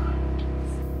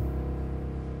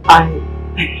 I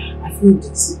feel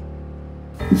dizzy.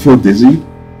 You feel dizzy? Do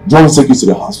you want to take you to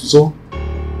the hospital?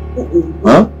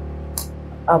 Huh?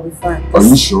 I'll be fine. Are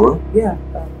you sure? Yeah,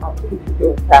 I'll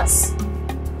pass.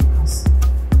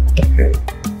 Okay.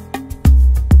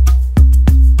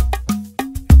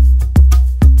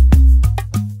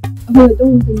 Oh, I don't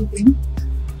want anything.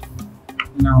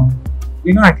 No.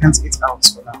 You know I can't eat out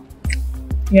for now.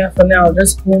 Yeah, for now,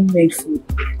 just homemade food.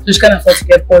 Just can't afford to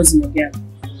get poisoned again.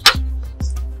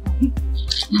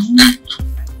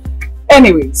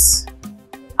 Anyways,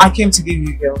 I came to give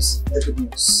you girls the good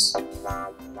news.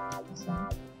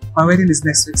 My wedding is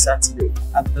next week Saturday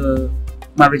at the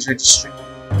marriage registry.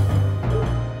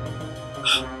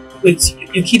 Wait,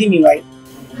 you're kidding me, right?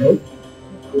 No,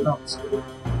 I'm not.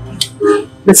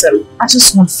 Listen, I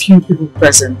just want few people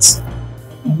present.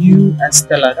 You and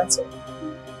Stella, that's all.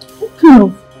 What kind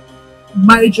of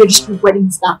marriage registry wedding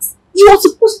is that? You are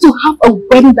supposed to have a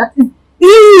wedding that is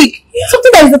big!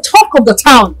 Something that is the talk of the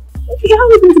town. Okay, how are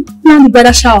we going to plan the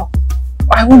bridal shower?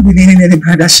 I won't be needing any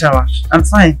bridal shower. I'm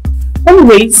fine.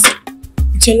 Anyways,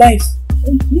 it's your life.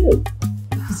 Thank you.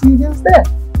 You see you downstairs.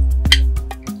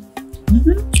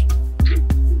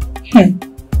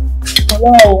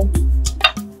 Hello.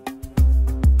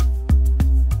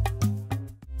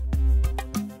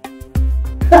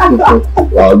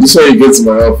 Wow, this way you get to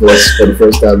my office for the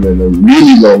first time in a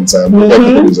really long time.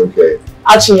 Everything is okay.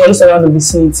 Actually, I was around the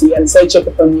vicinity and said check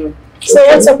up on you. So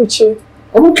Okay. what's up with you?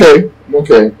 I'm okay. I'm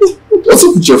okay. What's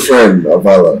up with your friend,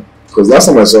 Ovire? Because last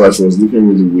time I saw her, she was looking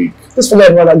really weak. Just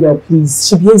forget about that girl, please.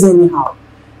 She behaves anyhow.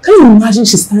 Can you imagine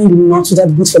she's tying the knot to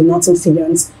that good for nothing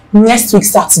fiance next week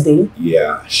Saturday?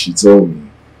 Yeah, she told me.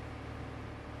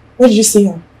 Where did you see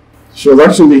her? She was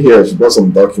actually here. She brought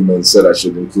some documents, said I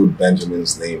should include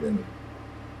Benjamin's name in it.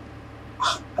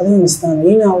 I don't understand. Are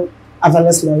you now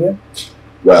Avala's lawyer?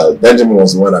 Well, Benjamin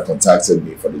was the one that contacted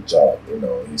me for the job. You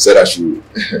know, he said I should,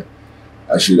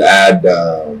 I should add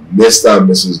Mr. and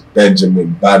Mrs.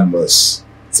 Benjamin Badmus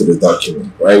to the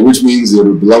document, right? Which means it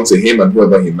will belong to him and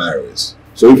whoever he marries.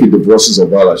 So if he divorces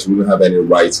Ovire, she wouldn't have any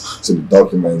right to the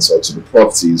documents or to the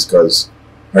properties because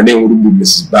her name wouldn't be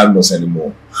Mrs. Badmus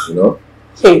anymore. You know?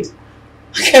 Kate,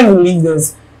 I can't believe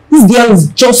this. This girl is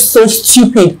just so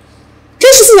stupid. Can't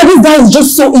you see that this guy is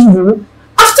just so evil?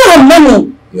 After her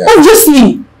money,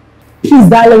 obviously. Please,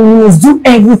 darling, you must do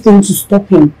everything to stop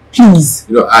him. Please.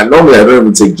 You know, normally I don't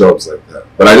even take jobs like that.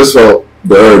 But I just felt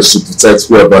the urge to protect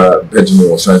whoever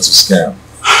Benjamin was trying to scam.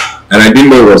 And I didn't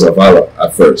know it was Ovire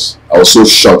at first. I was so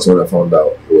shocked when I found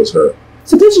out it was her.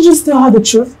 So didn't you just tell her the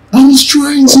truth? I was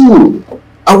trying to.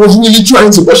 I was really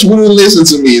trying to, but she wouldn't listen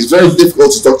to me. It's very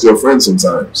difficult to talk to your friends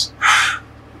sometimes.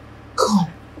 God,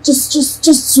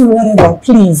 just do whatever,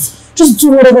 please. Just do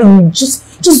whatever you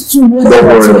just do whatever. Don't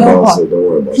worry to help about her. it. Don't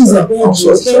worry about Please, I that. beg I'll you,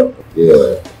 sort it okay? out.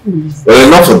 Yeah. But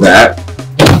enough of that.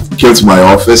 You came to my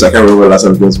office. I can't remember last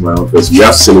time you came to my office. We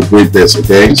have to celebrate this,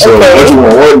 okay? So what do you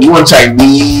want? What, you want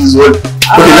Chinese? What?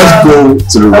 Okay, let's go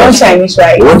to the I want restaurant. Chinese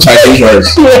rice. You want Chinese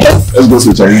rice? Yes. Let's go to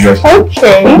the Chinese restaurant.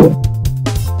 Okay.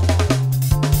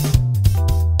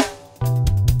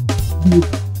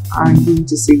 I'm going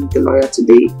to see the lawyer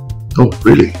today. Oh,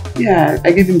 really? Yeah,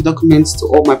 I gave him documents to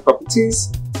all my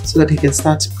properties so that he can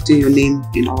start putting your name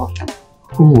in all of them.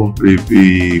 Oh,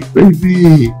 baby. Oh,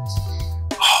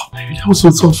 baby, that was so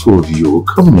thoughtful of you.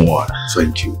 Come on.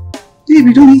 Thank you. Dave,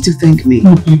 you don't need to thank me.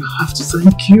 You have to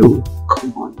thank you.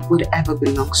 Come on, whatever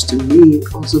belongs to me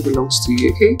also belongs to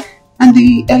you, okay? And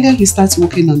the earlier he starts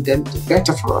working on them, the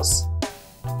better for us.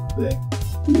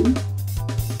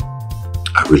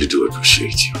 I really do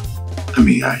appreciate you. I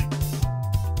mean, I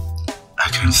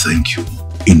can't thank you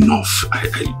enough. I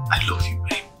love you,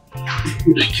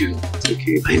 babe. Thank you.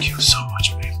 Okay. Thank you so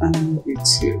much, babe. I love you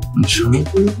too. Sure.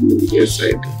 Yes,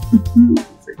 I do.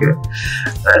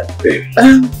 Babe.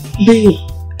 Babe.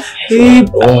 Babe.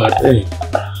 What? Hey.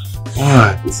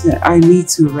 What? Listen, I need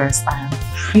to rest. I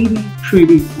am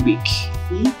pretty weak.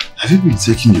 Have you been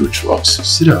taking your drugs?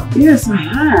 Sit down. Yes, I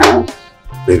have.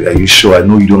 Baby, are you sure? I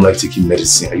know you don't like taking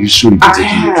medicine. Are you sure you've been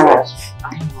taking your drugs?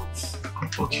 I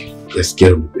have. Okay, let's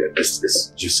get on the bed. Let's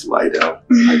just lie down.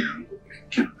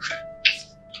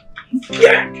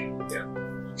 Yeah.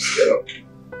 Get up.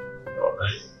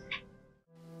 Alright.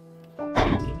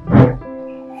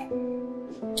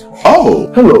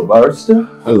 Oh, Hello, barrister.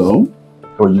 hello.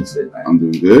 How are you today, man? I'm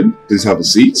doing good. Please have a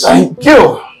seat. Thank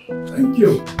you. Thank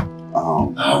you.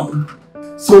 Um,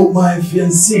 So my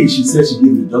fiancée, she said she gave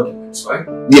you the documents, right?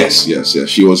 yes.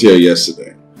 She was here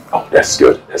yesterday. Oh, that's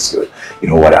good. That's good. You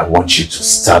know what? I want you to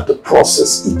start the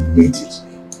process immediately.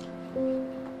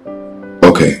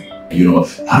 Okay. You know,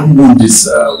 I don't want this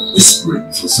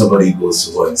whispering so somebody goes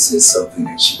to her and says something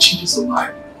and she changes her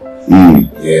mind.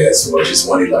 Yeah, so I just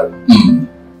want it like,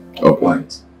 Okay.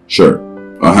 right. Sure.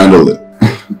 I'll handle it.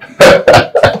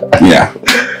 Yeah.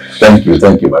 Thank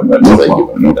you, my brother. No Thank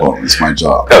problem. you. No problem. It's my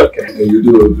job. Okay, and you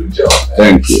do a good job.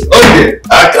 Thank you. Okay,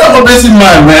 I can't have this in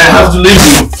mind, man. I have to leave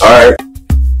you. All right.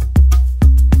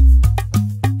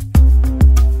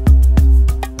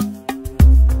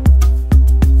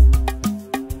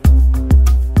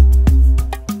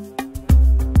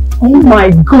 Oh my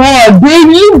God,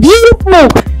 baby, you're beautiful.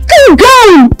 Come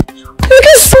on.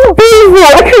 You're so beautiful.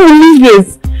 I can't believe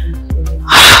this.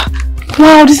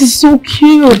 Wow, this is so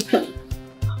cute.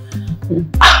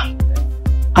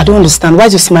 I don't understand. Why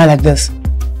do you smile like this?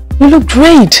 You look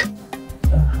great.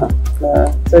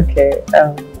 No, it's okay.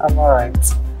 I'm alright.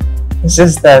 It's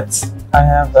just that I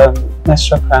have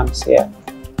menstrual cramps here.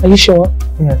 Are you sure?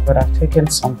 Yeah, but I've taken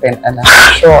something and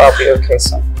I'm sure I'll be okay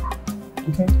soon.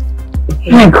 Okay?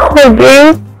 My God,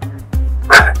 babe.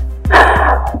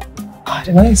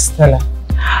 Where is Stella?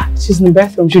 She's in the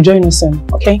bathroom. She'll join us soon,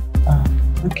 okay?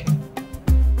 Okay.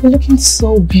 You're looking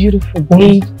so beautiful,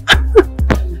 babe.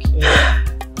 Thank you.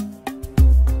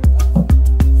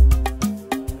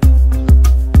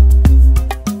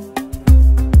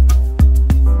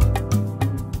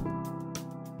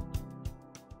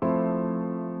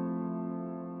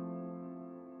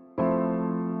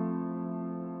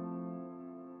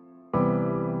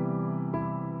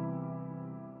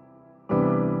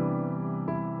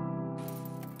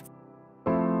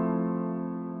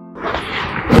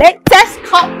 Latest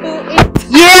couple in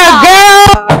Yeah,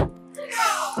 girl!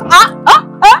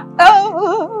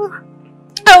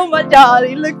 Oh my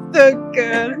darling, look so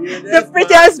good. The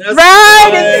prettiest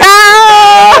bride in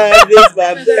town. This is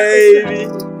my baby.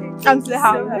 I'm so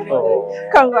happy. Oh.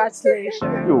 Congratulations.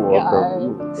 You're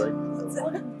welcome.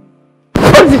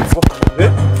 What is it?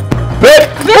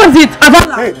 What is it?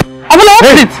 Avala! Avala, what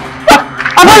is it?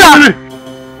 Avala!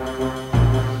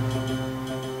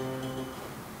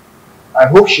 I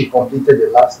hope she completed the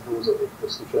last dose of the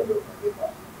prescription drug I gave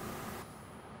her.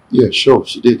 Yeah, sure,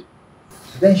 she did.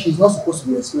 Then she's not supposed to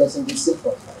be experiencing these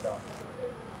symptoms right now.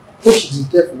 Hope she's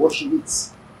careful what she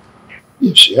eats.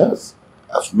 Yeah, she has.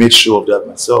 I've made sure of that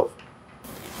myself.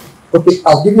 Okay,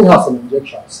 I've given her some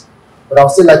injections, but I'll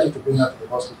still like you to bring her to the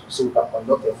hospital so we can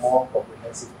conduct a more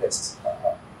comprehensive test on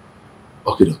her.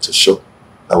 Okay, doctor, sure.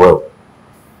 I will.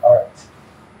 Alright.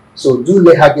 So do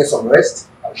let her get some rest.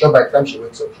 I'm sure by the time she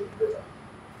wakes up, she'll be better.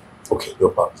 Okay, no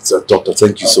problem. So, doctor,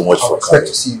 thank you so much for expect coming.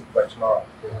 to see you by tomorrow.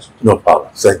 No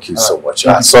problem. Thank you so much.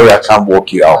 Thank you. Sorry I can't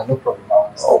walk you out. No problem. I'll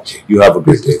understand. Okay, you have a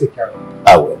good Please day. take care of her.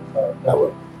 I will. Alright. I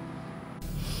will.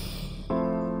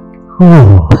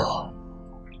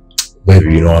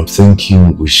 Baby, you know, I'm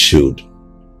thinking we should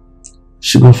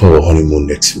go for a honeymoon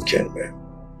next weekend, man.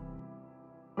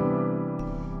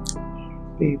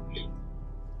 Babe.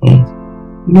 You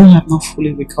know I'm not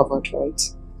fully recovered, right?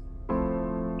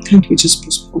 Can't we just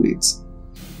postpone it?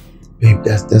 Babe,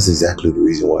 that's exactly the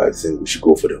reason why I think we should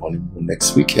go for the honeymoon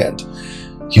next weekend.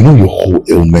 You know, your whole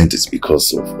ailment is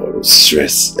because of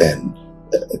stress and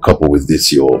coupled with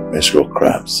this, your menstrual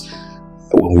cramps.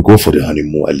 When we go for the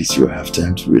honeymoon, at least you'll have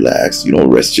time to relax, you know,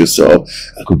 rest yourself.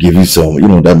 I could give you some, you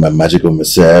know, that my magical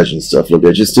massage and stuff like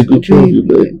that. Just take good care of you,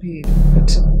 babe.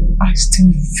 But I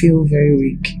still feel very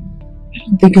weak. I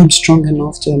don't think I'm strong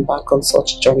enough to embark on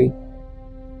such a journey.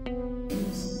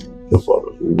 No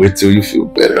problem. We'll wait till you feel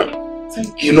better.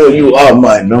 You know, you are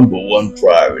my #1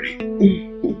 priority.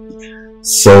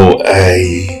 So,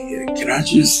 can I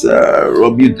just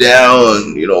rub you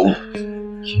down, you know?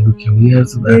 Can we have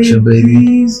some action, baby?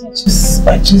 Please,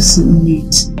 I just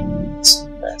need to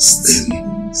rest. Baby,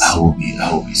 I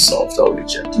will be soft, I will be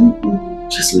gentle.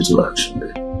 Just a little action,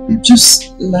 baby.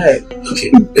 Just like...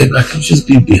 Okay, babe, I can just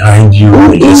be behind you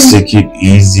and just take it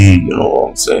easy, you know what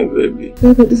I'm saying, baby?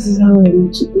 Baby, this is how I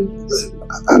need to be.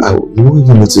 You won't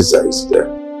even notice that it's there.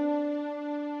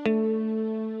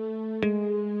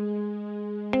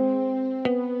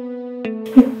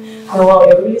 Oh wow,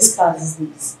 you're really scarce these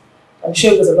days. I'm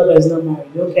sure because Abala is not married.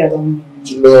 You don't care about me.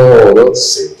 No, don't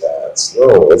say that.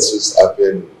 No, it's just I've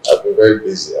been very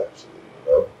busy actually,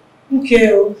 you know. Okay,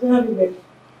 well, so have you been?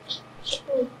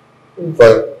 I'm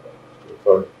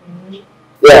fine.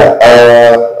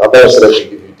 Yeah, Abba said I should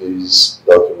give you these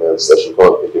documents that she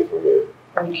can't pick it from you.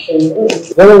 Okay.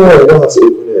 No, you don't have to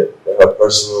open it. They're her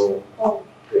personal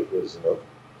papers, you know.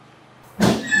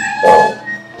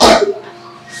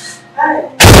 Hi.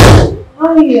 How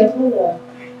are you?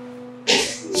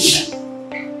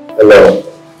 Hello.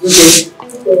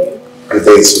 Okay. Good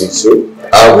day to meet you.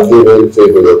 I'll give you in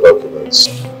favor of the documents.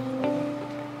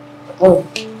 Oh,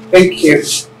 thank you.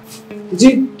 Did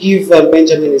you give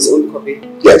Benjamin his own copy?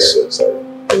 Yes, I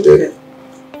did.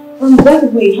 By the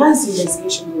way, how's the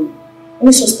investigation going?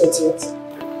 Any suspects yet?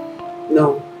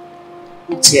 No,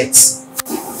 not yet.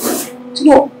 Do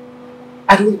you know,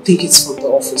 I don't think it's from the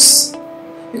office.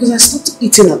 Because I stopped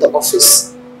eating at the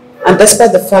office. And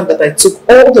despite the fact that I took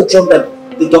all the drugs that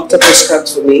the doctor prescribed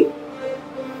for me,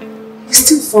 he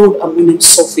still found ammonium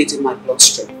sulfate in my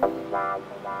bloodstream.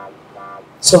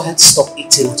 So I had to stop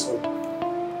eating at home.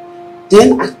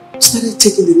 Then I started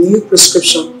taking the new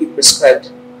prescription he prescribed.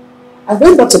 I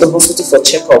went back to the hospital for a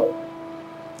checkup.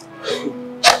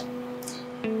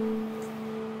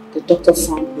 The doctor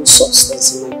found no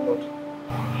substance in my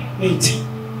blood. Wait,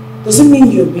 does it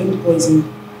mean you're being poisoned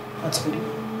at home?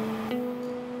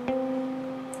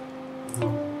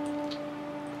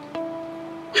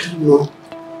 I don't know.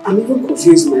 I'm even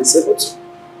confused myself. But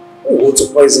who wants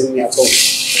to poison me at all?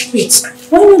 Wait,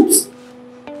 why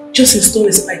not just install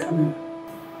a spy camera?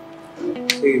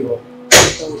 Favor,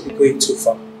 that would be going too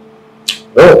far.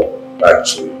 No,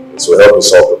 actually, this will help us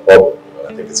solve the problem.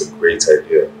 I think it's a great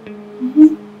idea.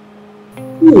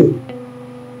 I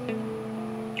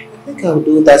think I'll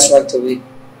do that right away.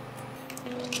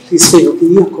 Please, Favor,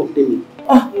 can you accompany me?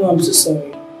 Ah, no, I'm so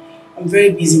sorry. I'm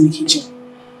very busy in the kitchen.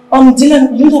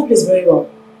 Dylan, you know that place very well,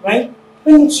 right?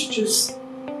 Why don't you just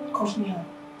accompany her?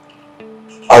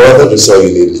 I rather just all you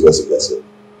need is recipe.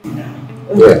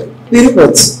 Yeah. Little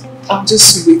but I'll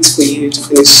just wait for you to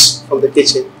finish from the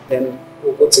kitchen, then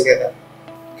we'll go together.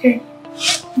 Okay.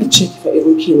 Let me check if I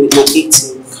even came with my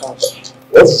ATM card.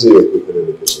 What's the cooking in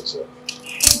the kitchen, sir?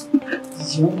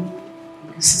 Yum.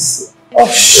 This is... Oh,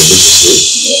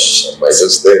 shit. I might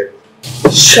just stay.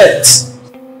 Shit.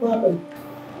 What happened?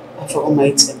 I forgot my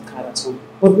ATM card at home.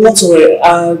 But not to worry,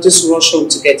 I'll just rush home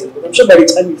to get it. But I'm sure by the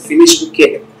time you finish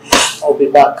cooking, I'll be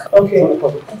back. Okay. No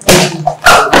problem.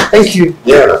 Thank you.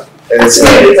 Yeah. And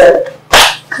See you later.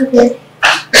 Okay.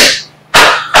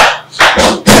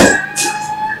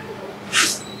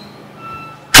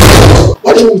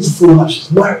 why do you need to follow her?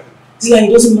 She's married. Dylan,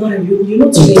 it doesn't matter. You're not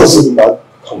It today. doesn't matter.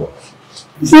 Come on.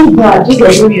 It's not bad. Just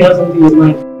like when you have something in your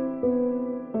mind.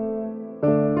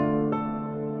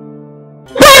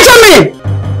 Benjamin!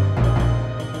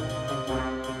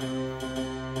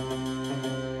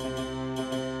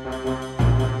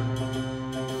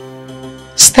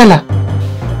 Stella.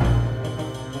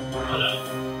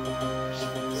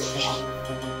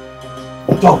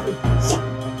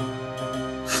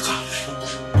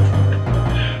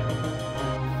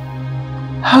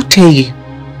 How dare you?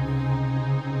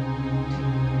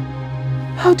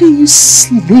 How dare you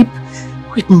sleep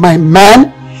with my man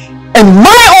in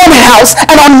my own house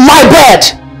and on my bed?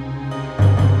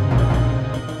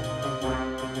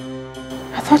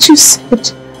 I thought you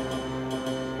said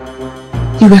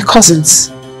you were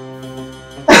cousins.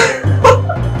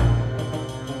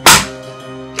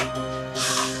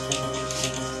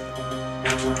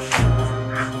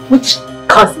 Which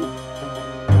cousin?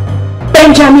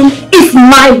 Benjamin is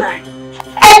my man.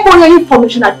 Every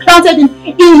information I planted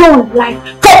in your life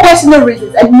for personal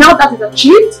reasons, and now that is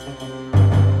achieved,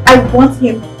 I want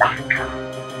him back.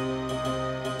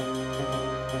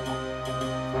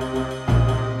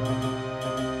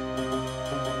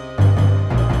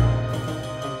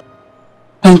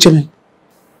 Benjamin,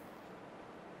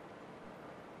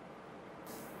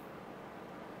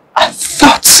 I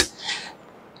thought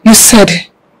you said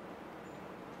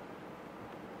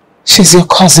she's your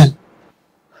cousin.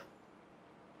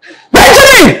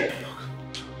 Benjamin!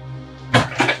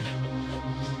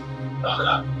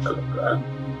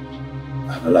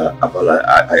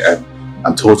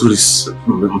 I'm totally,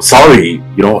 I'm sorry,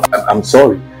 you know, I'm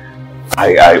sorry.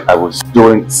 I was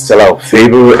doing Stella a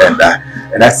favor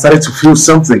and I started to feel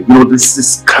something, you know,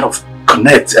 this kind of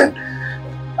connect, and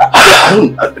I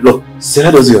don't, look,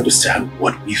 Stella doesn't understand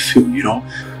what we feel, you know.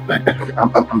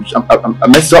 I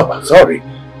messed up, I'm sorry.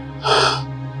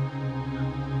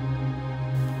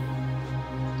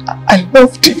 I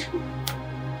loved you.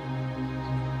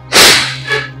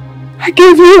 I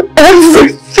gave you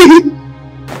everything.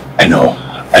 I know.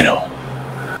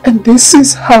 And this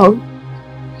is how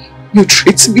you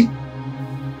treat me.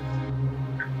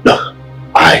 Look,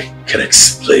 I can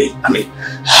explain. I mean,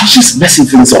 she's just messing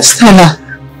things up. Stella,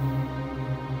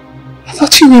 I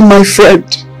thought you were my friend.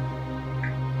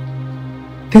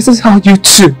 This is how you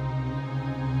two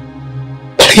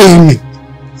play me.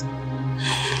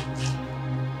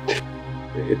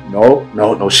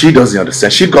 No, she doesn't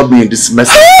understand. She got me in this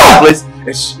messy place.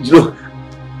 And she, you know,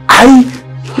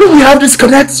 we have this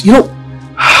connect, you know.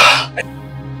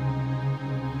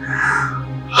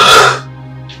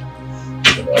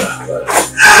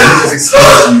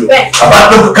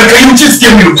 Can you just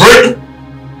give me a break?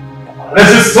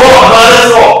 Let's just talk,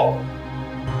 that's all.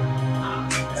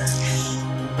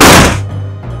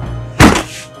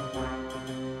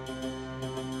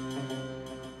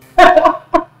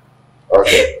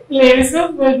 Okay. It's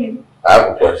so funny. I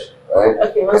have a question, right?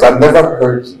 Okay, Because I've never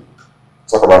heard you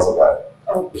talk about a guy.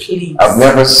 Oh, please. I've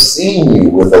never seen you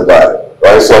with a guy,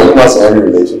 right? So you must have any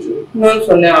relationship. None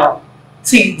for now.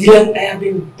 See, Dylan, I have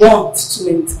been bumped too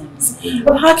many times.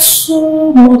 I've had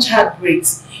so much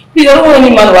heartbreaks. Please, I don't want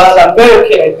any man while I'm very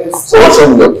okay like this. So what's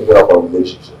something you're picking up on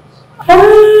relationships?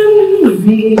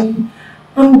 Really,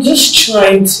 I'm just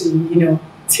trying to, you know,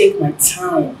 take my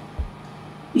time.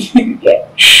 Yeah.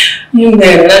 You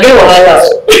man, I don't want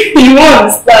to. You won't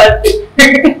understand.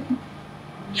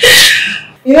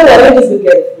 You know what? Let me just go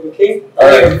get it for you, okay?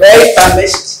 I'm very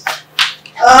famished.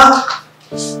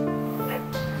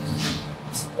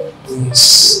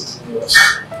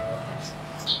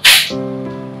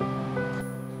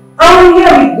 Oh,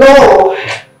 here we go.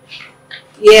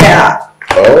 Yeah.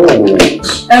 Oh.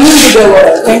 I'm going to go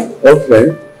water, okay? Okay.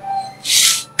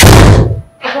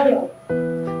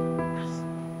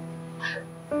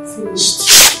 Finished.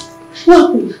 What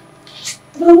happened?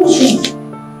 What's wrong?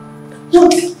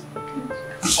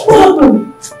 What happened?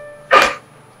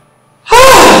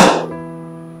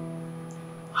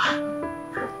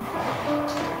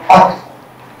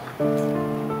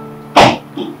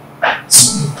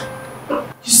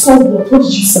 You saw what? What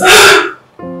did you say?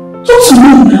 Talk to me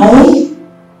now.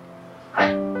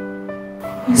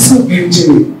 I saw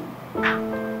Benjamin.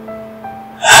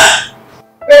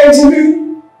 Benjamin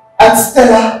and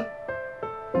Stella.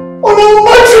 Oh no,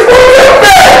 matrimonial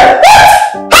bed! What?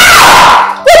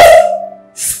 Ah! What?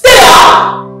 Stella!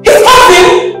 His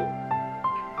cousin?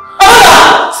 Amanda!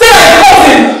 Stella, his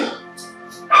cousin!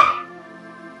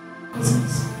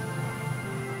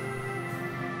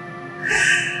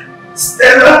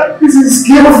 Stella is his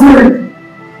girlfriend.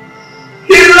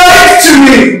 He lied to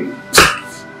me.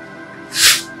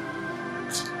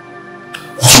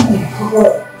 Oh my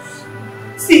God.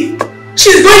 See,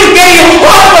 she's going to get you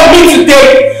hard from me today.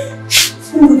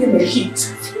 Let me get my heat.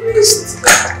 She's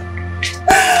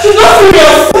not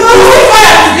serious. She's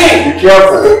fire today. Be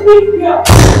careful. Yeah.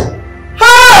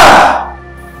 Ah!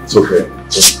 It's okay.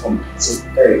 Just it's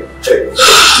okay. Hey.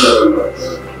 No.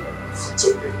 It's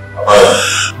okay.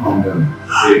 Calm down.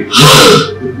 Hey.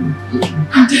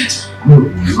 I'm dead. No,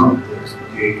 you're not dead.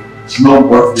 Okay. It's not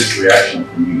worth this reaction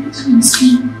from you.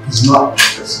 It's not.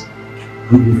 Just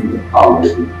give me the power.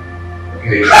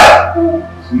 Okay.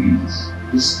 Please.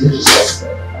 Just get yourself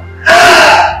started.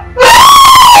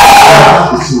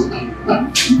 It's okay.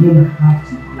 You don't have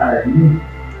to cry.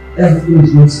 Everything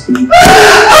is going to be.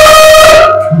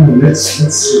 Come on, let's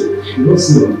sit. Don't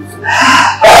sit on the floor.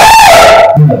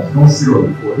 No, don't sit on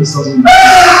the floor. This doesn't.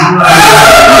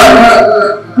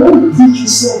 Don't beat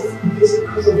yourself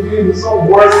because of him. It's not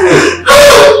worth it.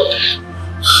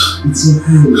 It's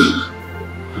okay.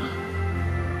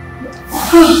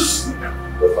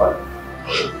 We're fine.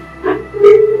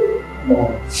 Come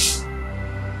on.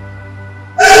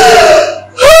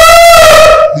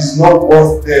 It's not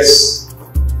worth this.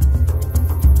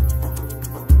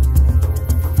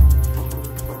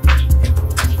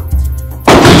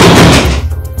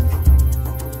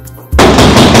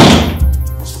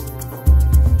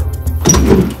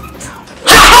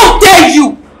 How dare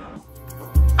you!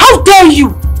 How dare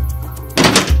you!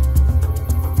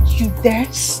 You dare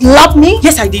slap me?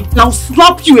 Yes, I did. Now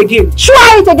slap you again.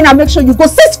 Try it again and make sure you go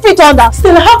 6 feet under.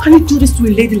 Stella, how can you do this to a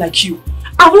lady like you?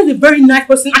 Avalon is a very nice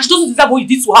person and she doesn't deserve what you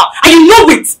did to her. And you know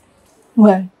it!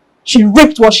 Well, she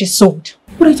reaped what she sowed.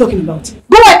 What are you talking about?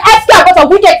 Go and ask her about her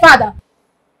wicked father.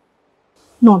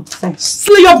 Nonsense.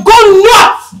 Stella, you've gone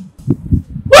nuts!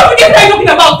 What wicked are you talking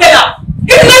about, Stella?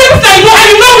 It's not even that you know and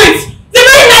you know it! He's a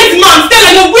very nice man, Stella,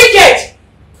 you're wicked!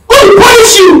 Who will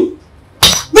punish you?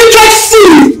 Wicked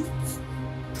thief!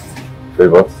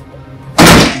 Favor?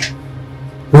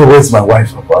 Where's my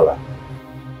wife, Abala?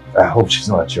 I hope she's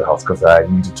not at your house because I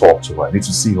need to talk to her. I need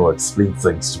to see her, explain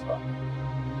things to her.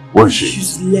 Where is she?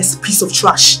 Useless piece of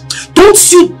trash. Don't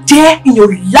you dare in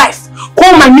your life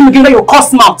call my name again with your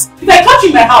cuss mouth. If I catch you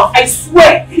in my house, I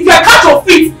swear, if I catch your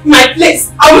feet in my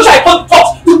place, I wish I called the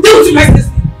cops to deal with you like this.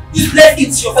 Useless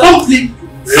idiot. I don't believe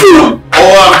you.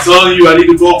 Oh, I'm telling you, I need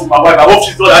to talk to my wife. I hope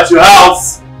she's not at your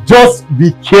house. Just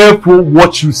be careful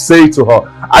what you say to her.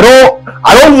 I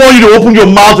don't want you to open your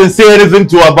mouth and say anything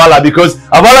to Abala because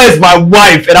Abala is my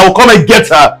wife and I will come and get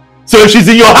her. So if she's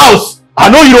in your house, I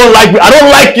know you don't like me. I don't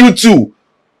like you too.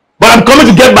 But I'm coming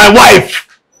to get my wife.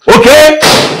 Okay?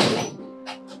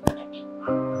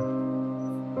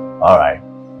 Alright.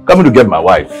 Coming to get my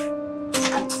wife.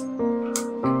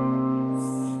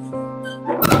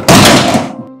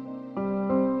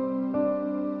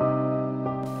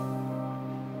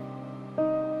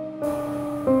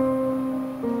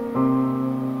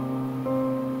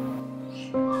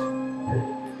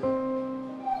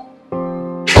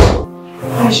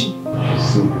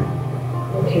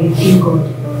 Okay, thank God.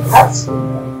 That's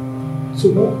good. So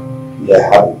what? Yeah,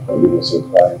 happy for you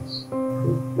surprise.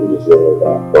 We just hear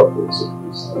about birthday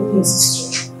surprise. Everything is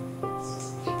true.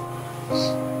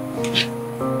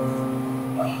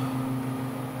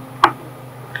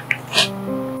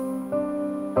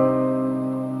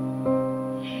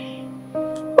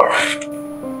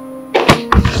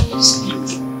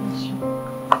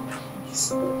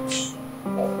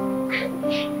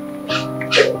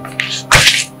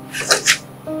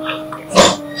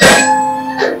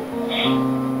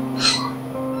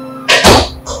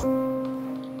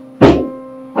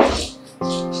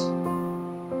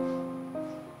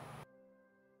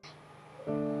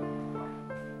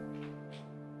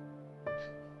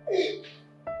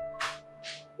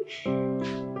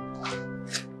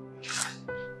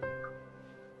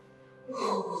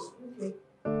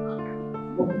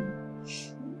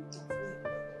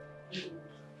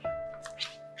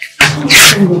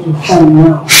 I'm going to be fine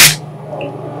now. I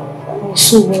was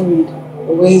so worried.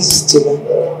 Where is Dylan?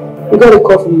 We got a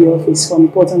call from the office for an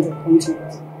important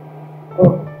appointment.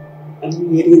 Oh, and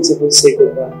you didn't even say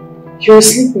goodbye. You were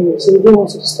sleeping, so we didn't want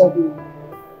to disturb you.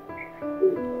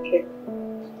 Okay.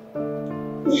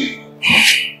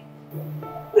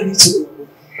 I need to go.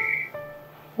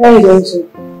 Where are you going to?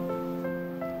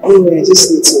 Anyway, I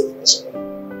just need some fresh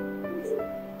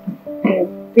air.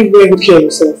 Take very good care of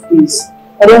yourself, please.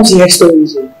 I don't want to hear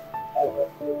stories.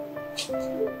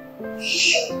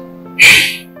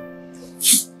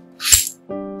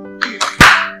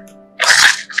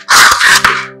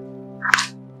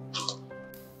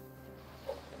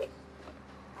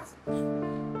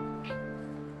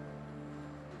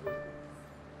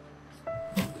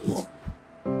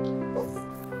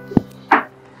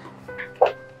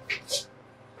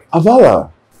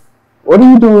 Avala, what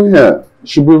are you doing here? You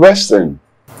should be resting.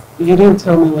 You didn't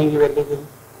tell me when you were leaving.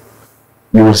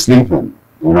 You were sleeping.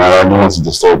 You know, I don't want to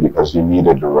disturb you because you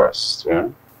needed the rest. Yeah?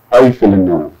 How are you feeling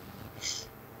now?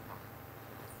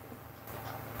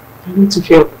 I need to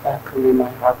feel the vacuum in my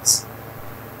heart.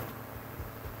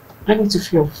 I need to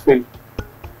feel free.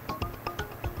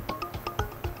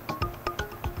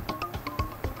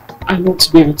 I want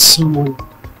to be with someone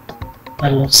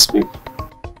that loves me.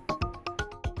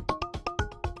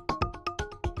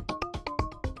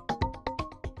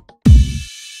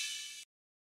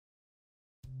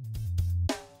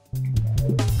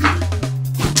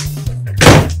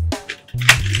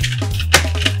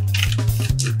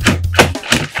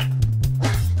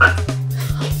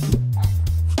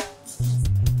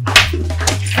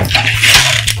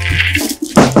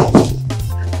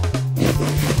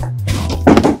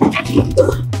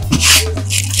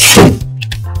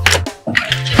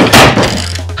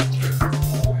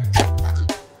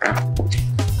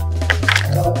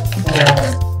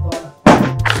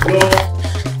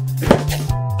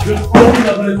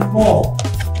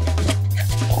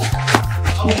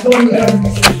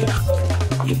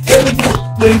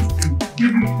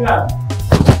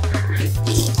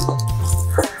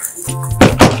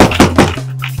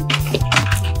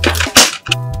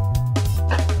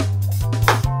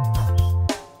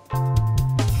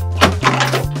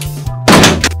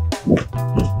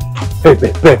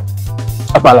 Hey,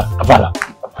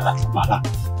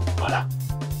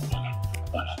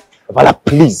 Abala,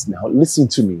 please now, listen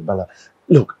to me, Abala.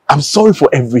 Look, I'm sorry for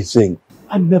everything.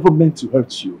 I never meant to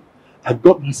hurt you. I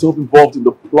got myself involved in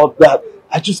the plot that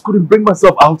I just couldn't bring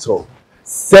myself out of.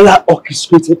 Stella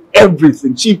orchestrated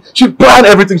everything. She planned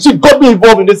everything. She got me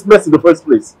involved in this mess in the first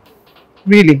place.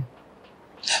 Really?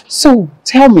 So,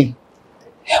 tell me,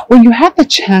 when you had the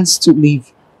chance to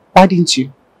leave, why didn't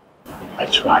you? I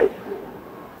tried.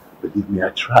 Believe me, I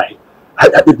tried.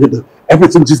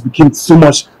 Everything just became so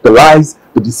much. The lies,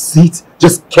 the deceit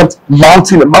just kept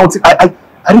mounting and mounting. I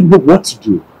didn't know what to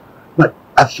do. But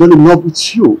I fell in love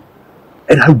with you.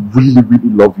 And I really, really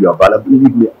love you, Abala.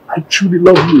 Believe me, I truly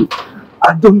love you.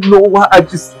 I don't know why, I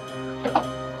just...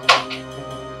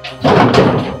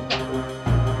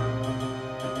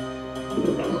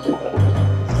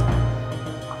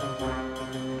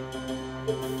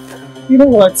 You know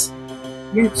what?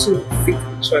 You two fit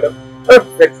each other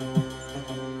perfect.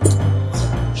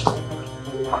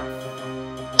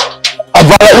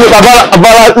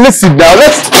 Abala, listen now,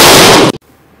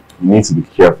 You need to be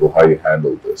careful how you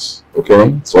handle this,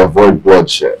 okay? To avoid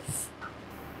bloodshed.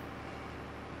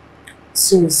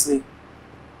 Seriously,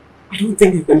 I don't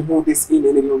think you can hold this in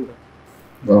any longer.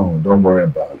 No, don't worry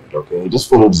about it, okay? Just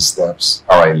follow the steps,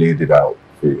 how I laid it out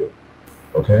for you,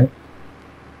 okay?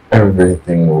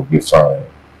 Everything will be fine.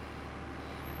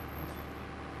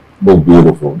 Look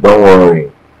beautiful. Don't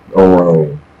worry. Don't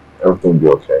worry. Everything will be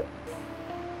okay.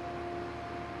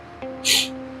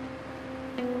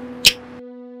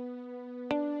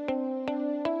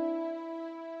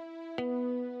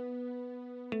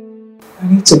 I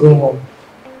need to go home.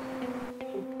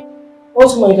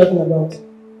 What am I talking about?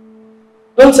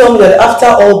 Don't tell me that after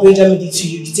all Benjamin did to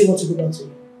you, you still want to go back to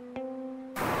him.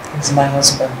 He's my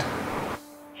husband.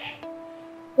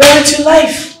 Well, it's your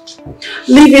life.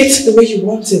 Leave it the way you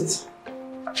want it.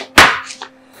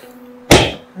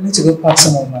 I need to go pack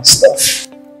some of my stuff.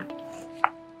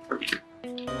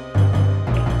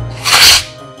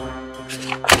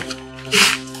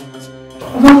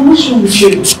 Mom, what's wrong with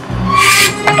you?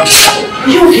 Are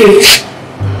you okay?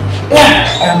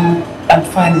 Yeah. I'm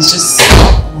fine. It's just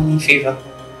morning fever.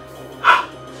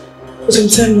 For some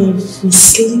time now, you've been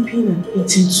sleeping and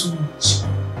eating too much.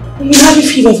 You've been having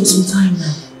fever for some time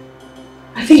now.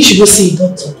 I think you should go see a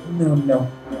doctor. No,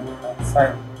 I'm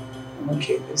fine. I'm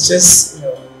okay. It's just,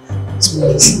 it's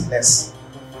more sickness.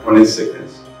 Morning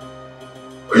sickness.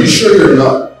 Are you sure you're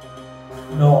not?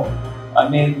 No, I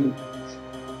mean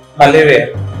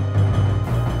malaria.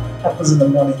 Happens in the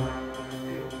morning.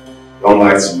 Don't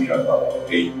lie to me about it,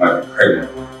 okay? You might be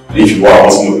pregnant. And if you are, I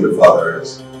want to know who the father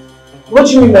is. What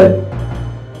do you mean by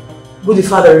who the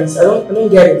father is? I don't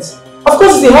get it. Of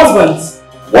course it's the husband.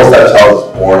 Once that child is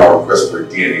born, I'll request for a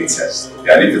DNA test.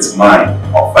 Okay? And if it's mine,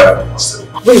 I'll fight for custody.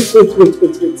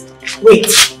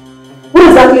 Wait. What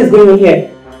exactly is going on here?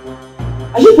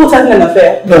 Are you both having an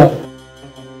affair? No.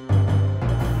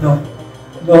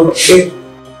 It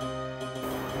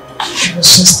was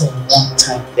just a one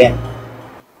time thing.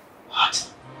 What?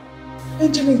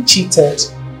 Benjamin cheated.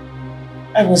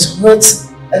 I was hurt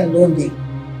and lonely. It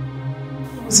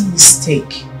was a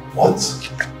mistake. What?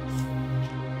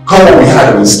 Come on, we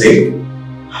had a mistake.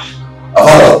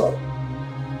 Avila.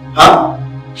 Huh?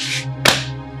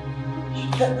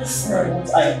 That's not what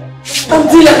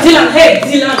Dylan, hey,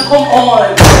 Dylan, come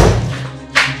on.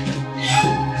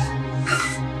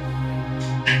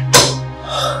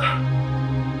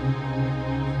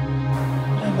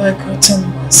 What have I gotten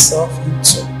myself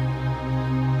into?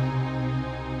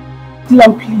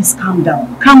 Dylan, please calm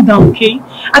down. Calm down, okay?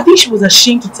 I think she was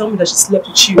ashamed to tell me that she slept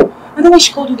with you. And then when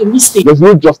she called you the mistake. There's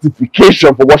no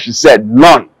justification for what she said.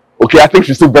 None. Okay, I think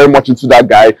she's still very much into that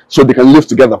guy, so they can live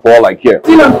together for all I care.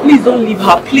 Dylan, please don't leave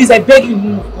her. Please, I beg you,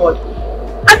 move, God.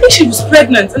 I think she was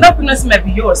pregnant, and that pregnancy might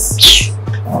be yours. Please,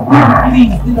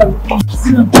 Dylan,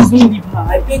 please don't leave her.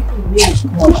 I beg you, move,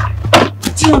 God.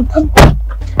 Dylan, come on.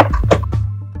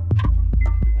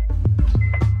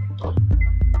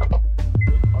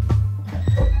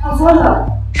 Avila,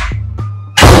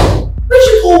 why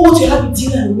you call what you had with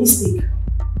Dylan a mistake?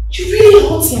 You really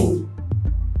hurt him.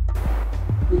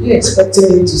 Were you expecting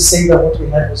me to say that what we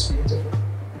had was beautiful?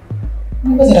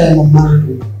 Remember that I am a married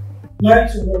woman. Married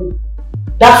to whom?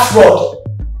 That fraud.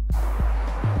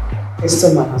 He's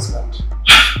still my husband.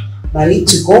 I need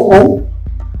to go home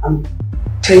and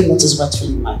claim what is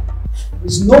rightfully mine. There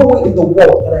is no way in the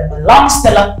world that I am allowing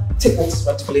Stella to take what is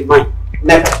rightfully mine.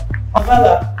 Never.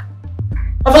 Avila,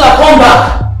 come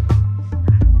back!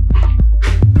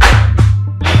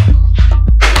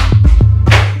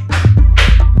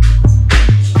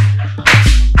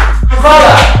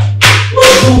 Avila,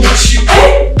 what's wrong with you,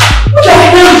 eh? What the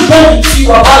hell is wrong with you,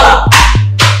 Avila?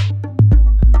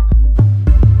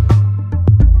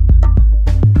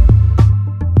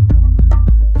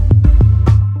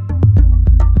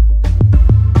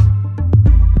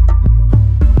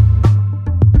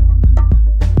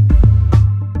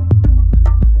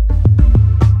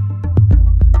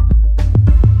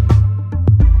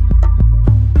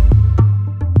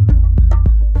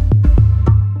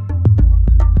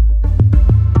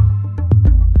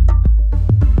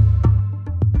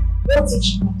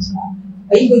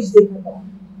 Are you going to take her back?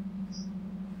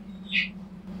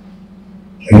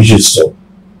 Can you just stop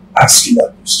asking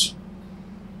that question?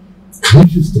 Can you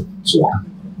just stop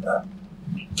talking about that?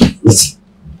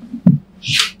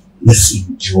 Let's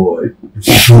enjoy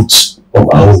the fruits of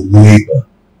our labor.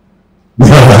 We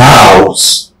have a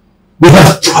house. We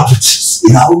have properties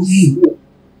in our name.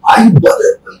 Why you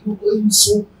bothered? Why are you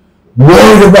so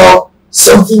worried about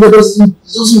something that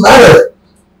doesn't matter?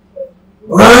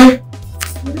 Alright?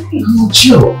 Come on,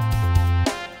 chill.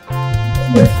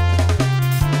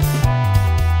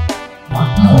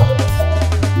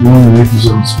 You want to make this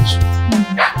own special?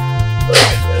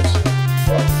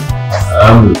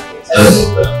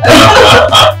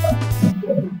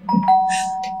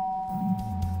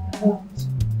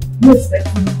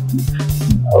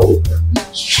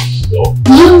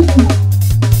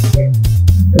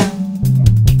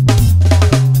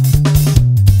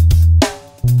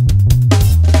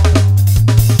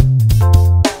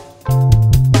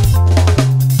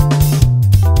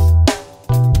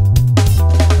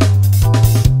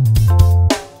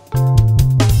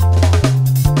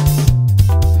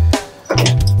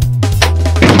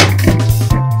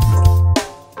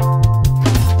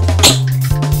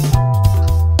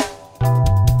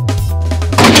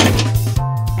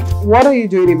 What are you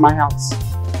doing in my house?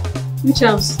 Which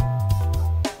house?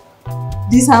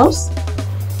 This house?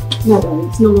 No, darling,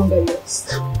 it's no longer yours.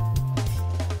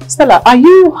 Stella, are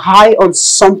you high on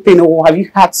something or have you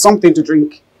had something to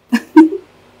drink?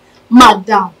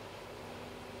 Madam.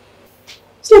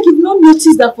 It's like you've not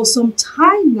noticed that for some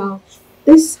time now,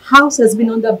 this house has been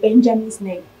under Benjamin's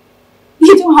name.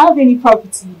 You don't have any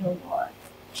property no more.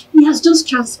 He has just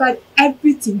transferred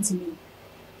everything to me.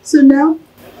 So now,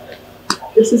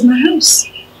 this is my house.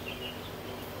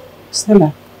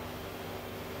 Stella,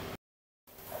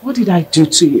 what did I do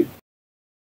to you?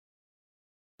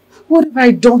 What have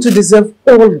I done to deserve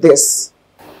all this?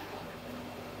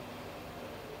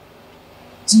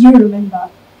 Do you remember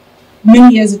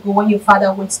many years ago when your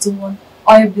father went to one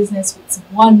oil business with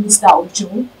one Mr.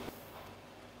 Ojo?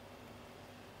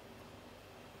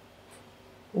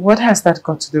 What has that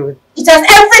got to do with? It has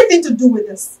everything to do with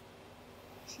this.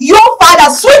 Your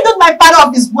father swindled my father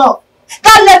of his wealth.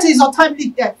 That led to his untimely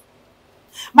death.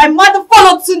 My mother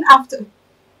followed soon after.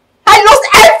 I lost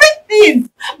everything.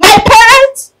 My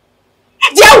parents,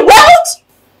 their wealth.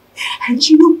 And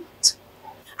you know what?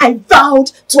 I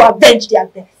vowed to avenge their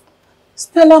death.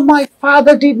 Stella, my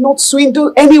father did not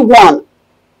swindle anyone.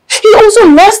 He also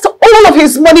lost all of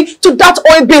his money to that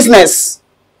oil business.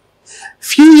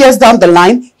 Few years down the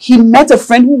line, he met a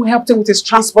friend who helped him with his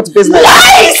transport business.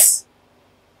 Lies!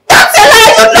 That's a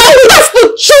lie! You know that's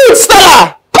the truth,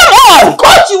 Stella! Come on!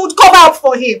 God, you would come out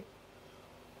for him.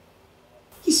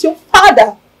 He's your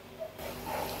father.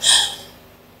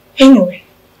 Anyway,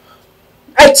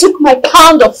 I took my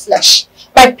pound of flesh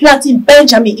by planting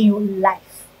Benjamin in your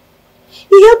life.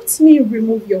 He helped me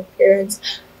remove your parents'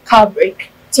 car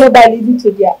brake, thereby leading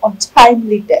to their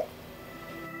untimely death.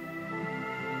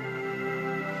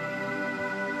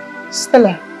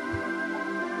 Stella.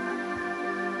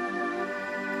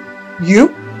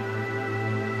 You?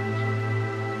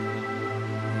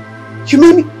 You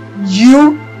mean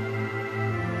you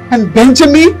and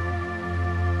Benjamin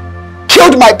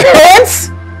killed my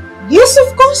parents? Yes,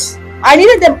 of course. I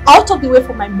needed them out of the way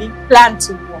for my main plan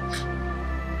to work.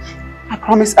 I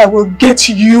promise I will get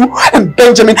you and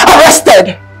Benjamin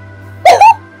arrested.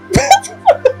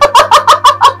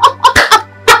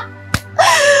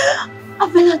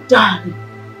 Avila, darling,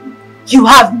 you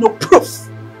have no proof.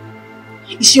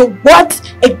 It's your word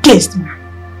against me.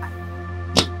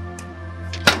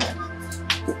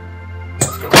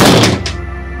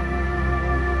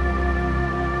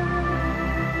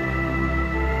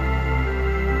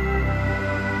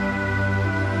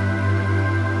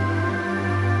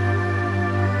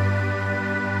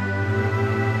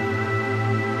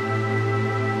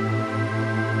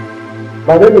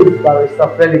 My name is Barrister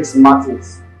Felix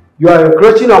Martins. You are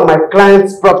encroaching on my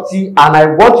client's property and I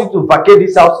want you to vacate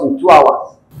this house in 2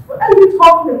 hours. What are you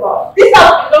talking about? This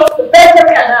house belongs to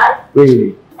Benjamin and I.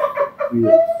 Really?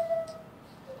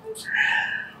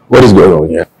 What is going on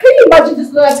here? Can you imagine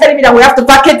this lawyer telling me that we have to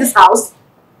vacate this house?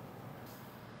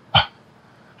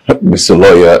 Mr.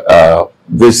 Lawyer,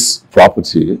 this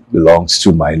property belongs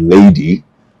to my lady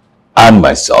and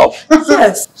myself.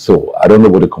 Yes. So I don't know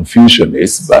what the confusion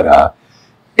is, but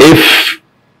if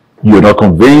you're not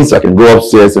convinced, I can go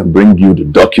upstairs and bring you the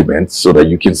documents so that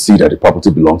you can see that the property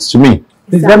belongs to me.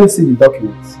 Please let me see the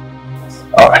documents.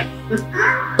 All right.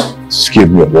 Just give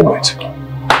me a moment.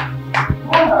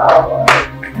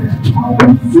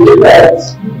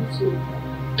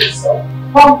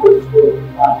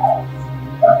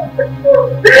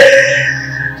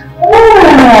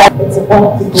 It's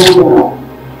about to go now.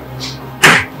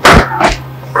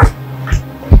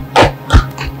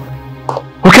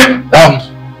 Okay,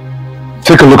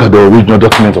 take a look at the original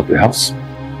document of the house.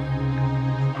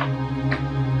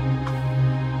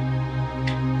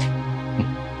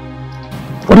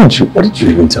 What did you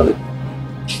even tell him?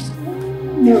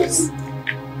 Yes.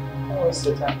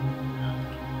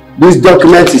 This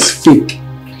document is fake.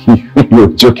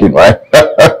 You're joking, right?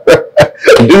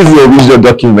 This is the original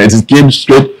document. It came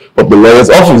straight from the lawyer's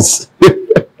office.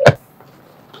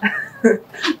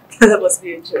 That must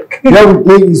be a joke. Here with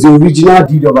me is the original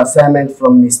deed of assignment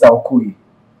from Mr. Okoye.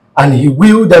 And he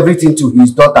willed everything to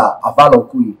his daughter, Aval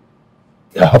Okoye.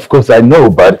 Yeah, of course I know,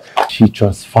 but she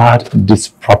transferred this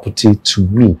property to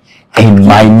me in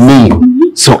my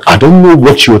name. So I don't know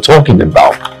what you're talking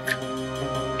about.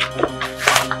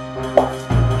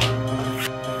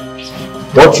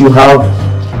 What you have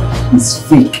is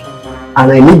fake.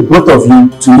 And I need both of you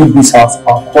to leave this house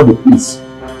or call the police.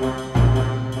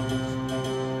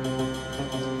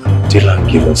 Dylan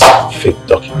gave us fake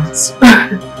documents.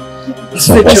 It's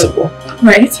not possible.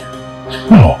 Right?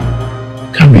 No,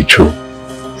 can't be true.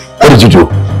 What did you do?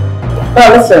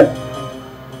 Well, listen.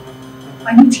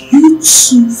 I need you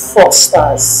two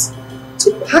Fosters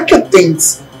to pack your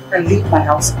things and leave my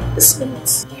house this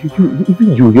minute.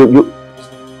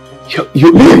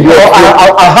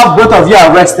 I'll have both of you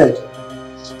arrested.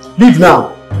 Leave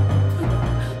now.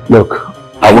 Look,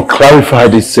 I will clarify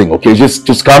this thing, okay?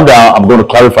 Just calm down. I'm going to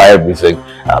clarify everything.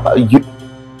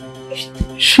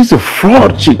 She's a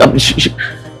fraud. You deceived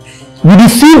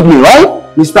me, right?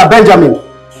 Mr. Benjamin,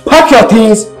 pack your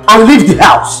things and leave the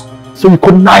house. So you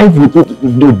connive with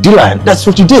Dylan. That's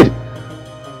what you did.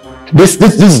 This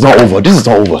is not over. This is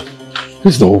not over.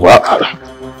 This is not over.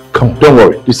 Come on, don't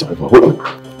worry. This is not over.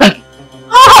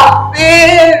 Oh,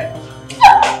 man!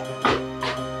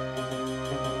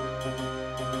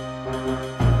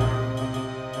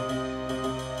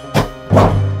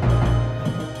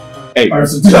 Hey.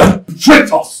 You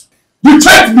tricked us. You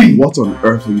tricked me. What on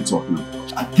earth are you talking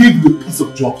about? I gave you a piece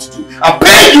of job to do. I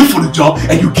paid you for the job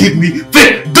and you gave me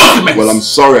fake documents. Well, I'm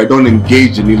sorry, I don't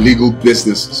engage in illegal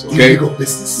businesses, okay? Illegal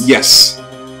business? Yes.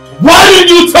 Why didn't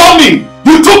you tell me?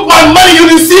 You took my money, you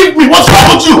deceived me. What's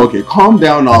wrong with you? Okay, calm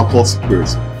down, I'll call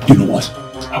security. You know what?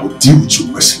 I will deal with you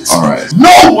mercilessly. Alright.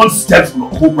 No one steps from a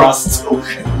cobra's tail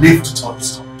and live to tell the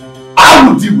story. I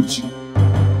will deal with you.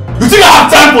 You think I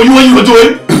have time for you when you were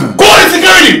doing? Call the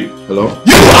security! Hello?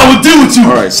 You, I will deal with you.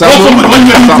 Alright, Samuel.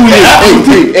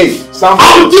 Hey, Samuel.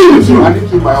 I will deal with you. I need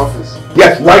you in my office.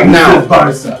 Yes, right now.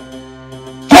 Call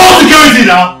security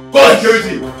now. Call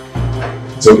security.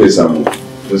 It's okay, Samuel.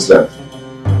 Just that.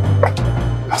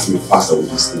 Ask me faster with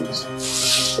these things.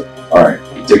 Alright,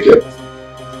 take care.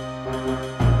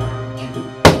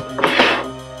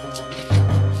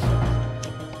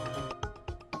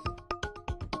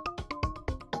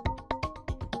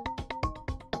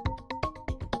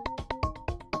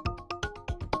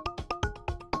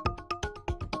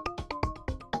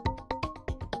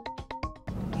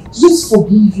 Just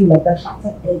forgive you like that after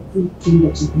everything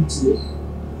that you did to me.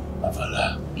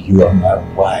 Avala, you are my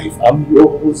wife. I'm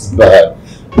your husband.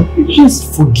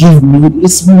 Just forgive me.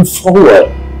 Let's move forward.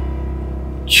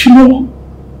 You know?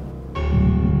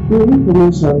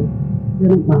 No, sorry.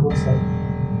 You're not my husband.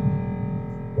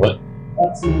 What?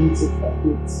 That's my music for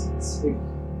it's free.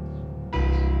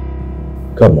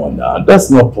 Come on now.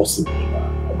 That's not possible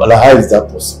now. Avala, how is that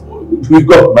possible? We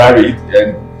got married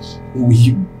and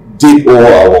we did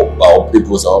all our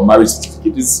papers, our marriage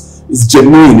certificate. It's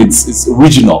genuine, it's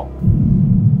original.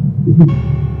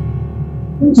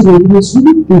 Benjamin, you must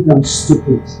really think I'm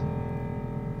stupid.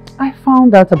 I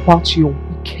found out about your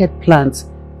wicked plans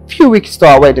a few weeks to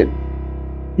our wedding.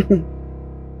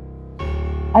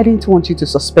 I didn't want you to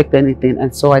suspect anything,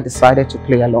 and so I decided to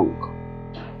play along.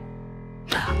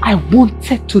 I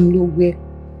wanted to know where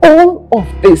all of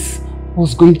this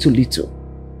was going to lead to.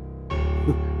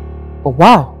 But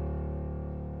wow,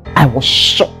 I was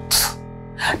shocked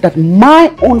that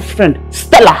my own friend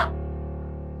Stella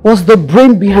was the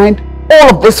brain behind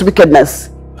all of this wickedness.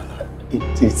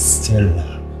 It is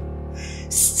Stella.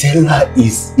 Stella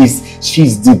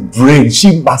she's the brain.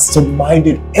 She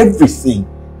masterminded everything.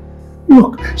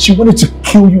 Look, she wanted to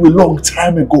kill you a long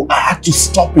time ago. I had to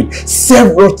stop it.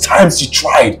 Several times she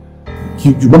tried.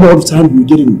 You remember all the time you were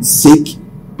getting sick?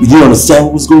 You didn't understand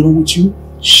what was going on with you?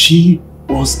 She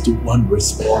was the one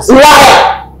responsible.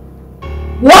 Liar!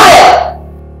 Liar!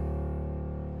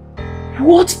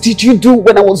 What did you do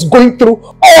when I was going through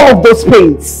all of those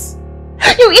pains?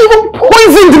 You even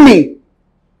poisoned me!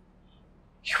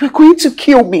 You were going to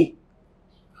kill me.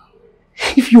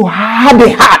 If you had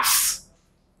a heart,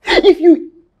 if you were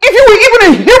even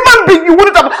a human being, you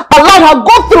wouldn't have allowed her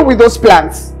go through with those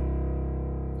plans.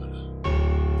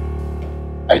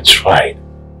 I tried.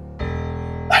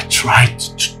 I tried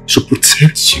to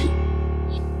protect you.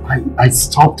 I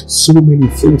stopped so many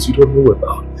things you don't know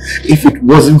about. If it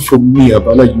wasn't for me,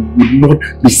 Abala, you would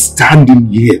not be standing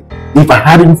here. If I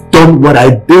hadn't done what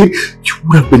I did, you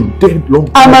would have been dead long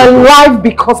time I'm ago. alive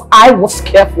because I was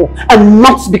careful and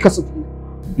not because of you.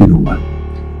 You know what?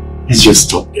 Let's just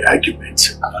stop the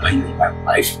argument. Abala, you're my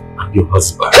wife. I'm your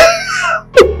husband.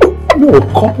 No,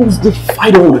 couples, they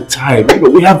fight all the time. You know,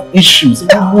 we have issues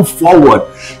and we move forward.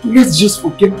 Let's just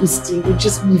forget this thing and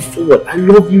just move forward. I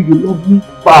love you, you love me.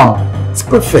 Bam. It's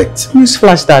perfect.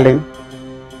 Newsflash, darling.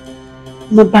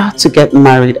 I'm about to get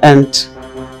married and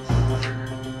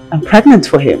I'm pregnant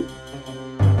for him.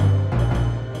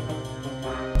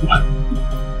 What?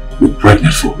 You're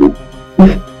pregnant for who?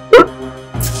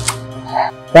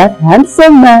 That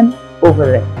handsome man over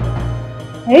there.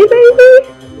 Hey, baby.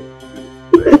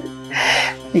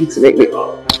 Thanks, baby.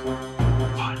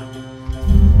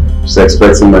 Just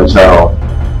expecting my child.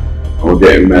 We're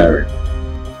getting married.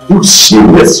 You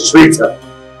shameless traitor.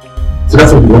 So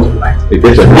that's what you wanted, right? You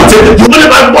wanted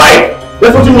my wife!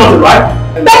 That's what you wanted, right?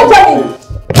 Benjamin!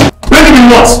 Benjamin,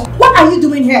 what? What are you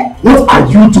doing here? What are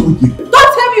you doing here? Don't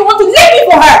tell me you want to leave me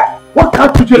for her! What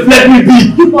can't you just let me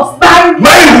be? You must marry me!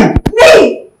 Marry who?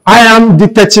 Me! I am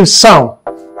Detective Sam.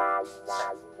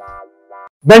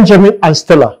 Benjamin and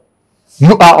Stella,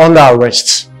 you are under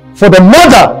arrest for the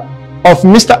murder of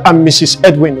Mr. and Mrs.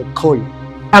 Edwin Okoye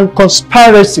and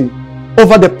conspiracy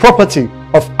over the property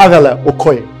of Agatha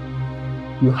Okoye.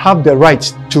 You have the right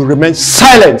to remain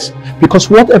silent because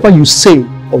whatever you say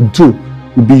or do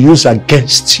will be used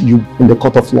against you in the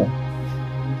court of law.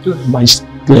 My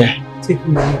clear. Take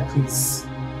them away, please.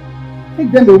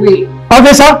 Take them away.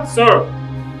 Officer! Sir.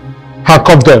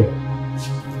 Handcuff them.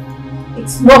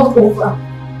 It's not over.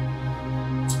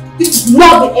 This is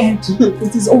not the end.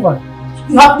 It is over.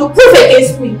 You have no proof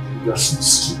against me. You are so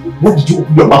stupid. What did you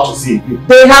open your mouth to say again?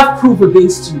 They have proof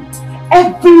against you.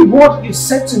 Every word you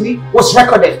said to me was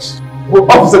recorded.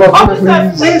 Officer,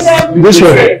 This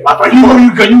way.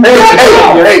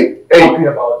 Hey.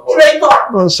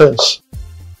 Nonsense.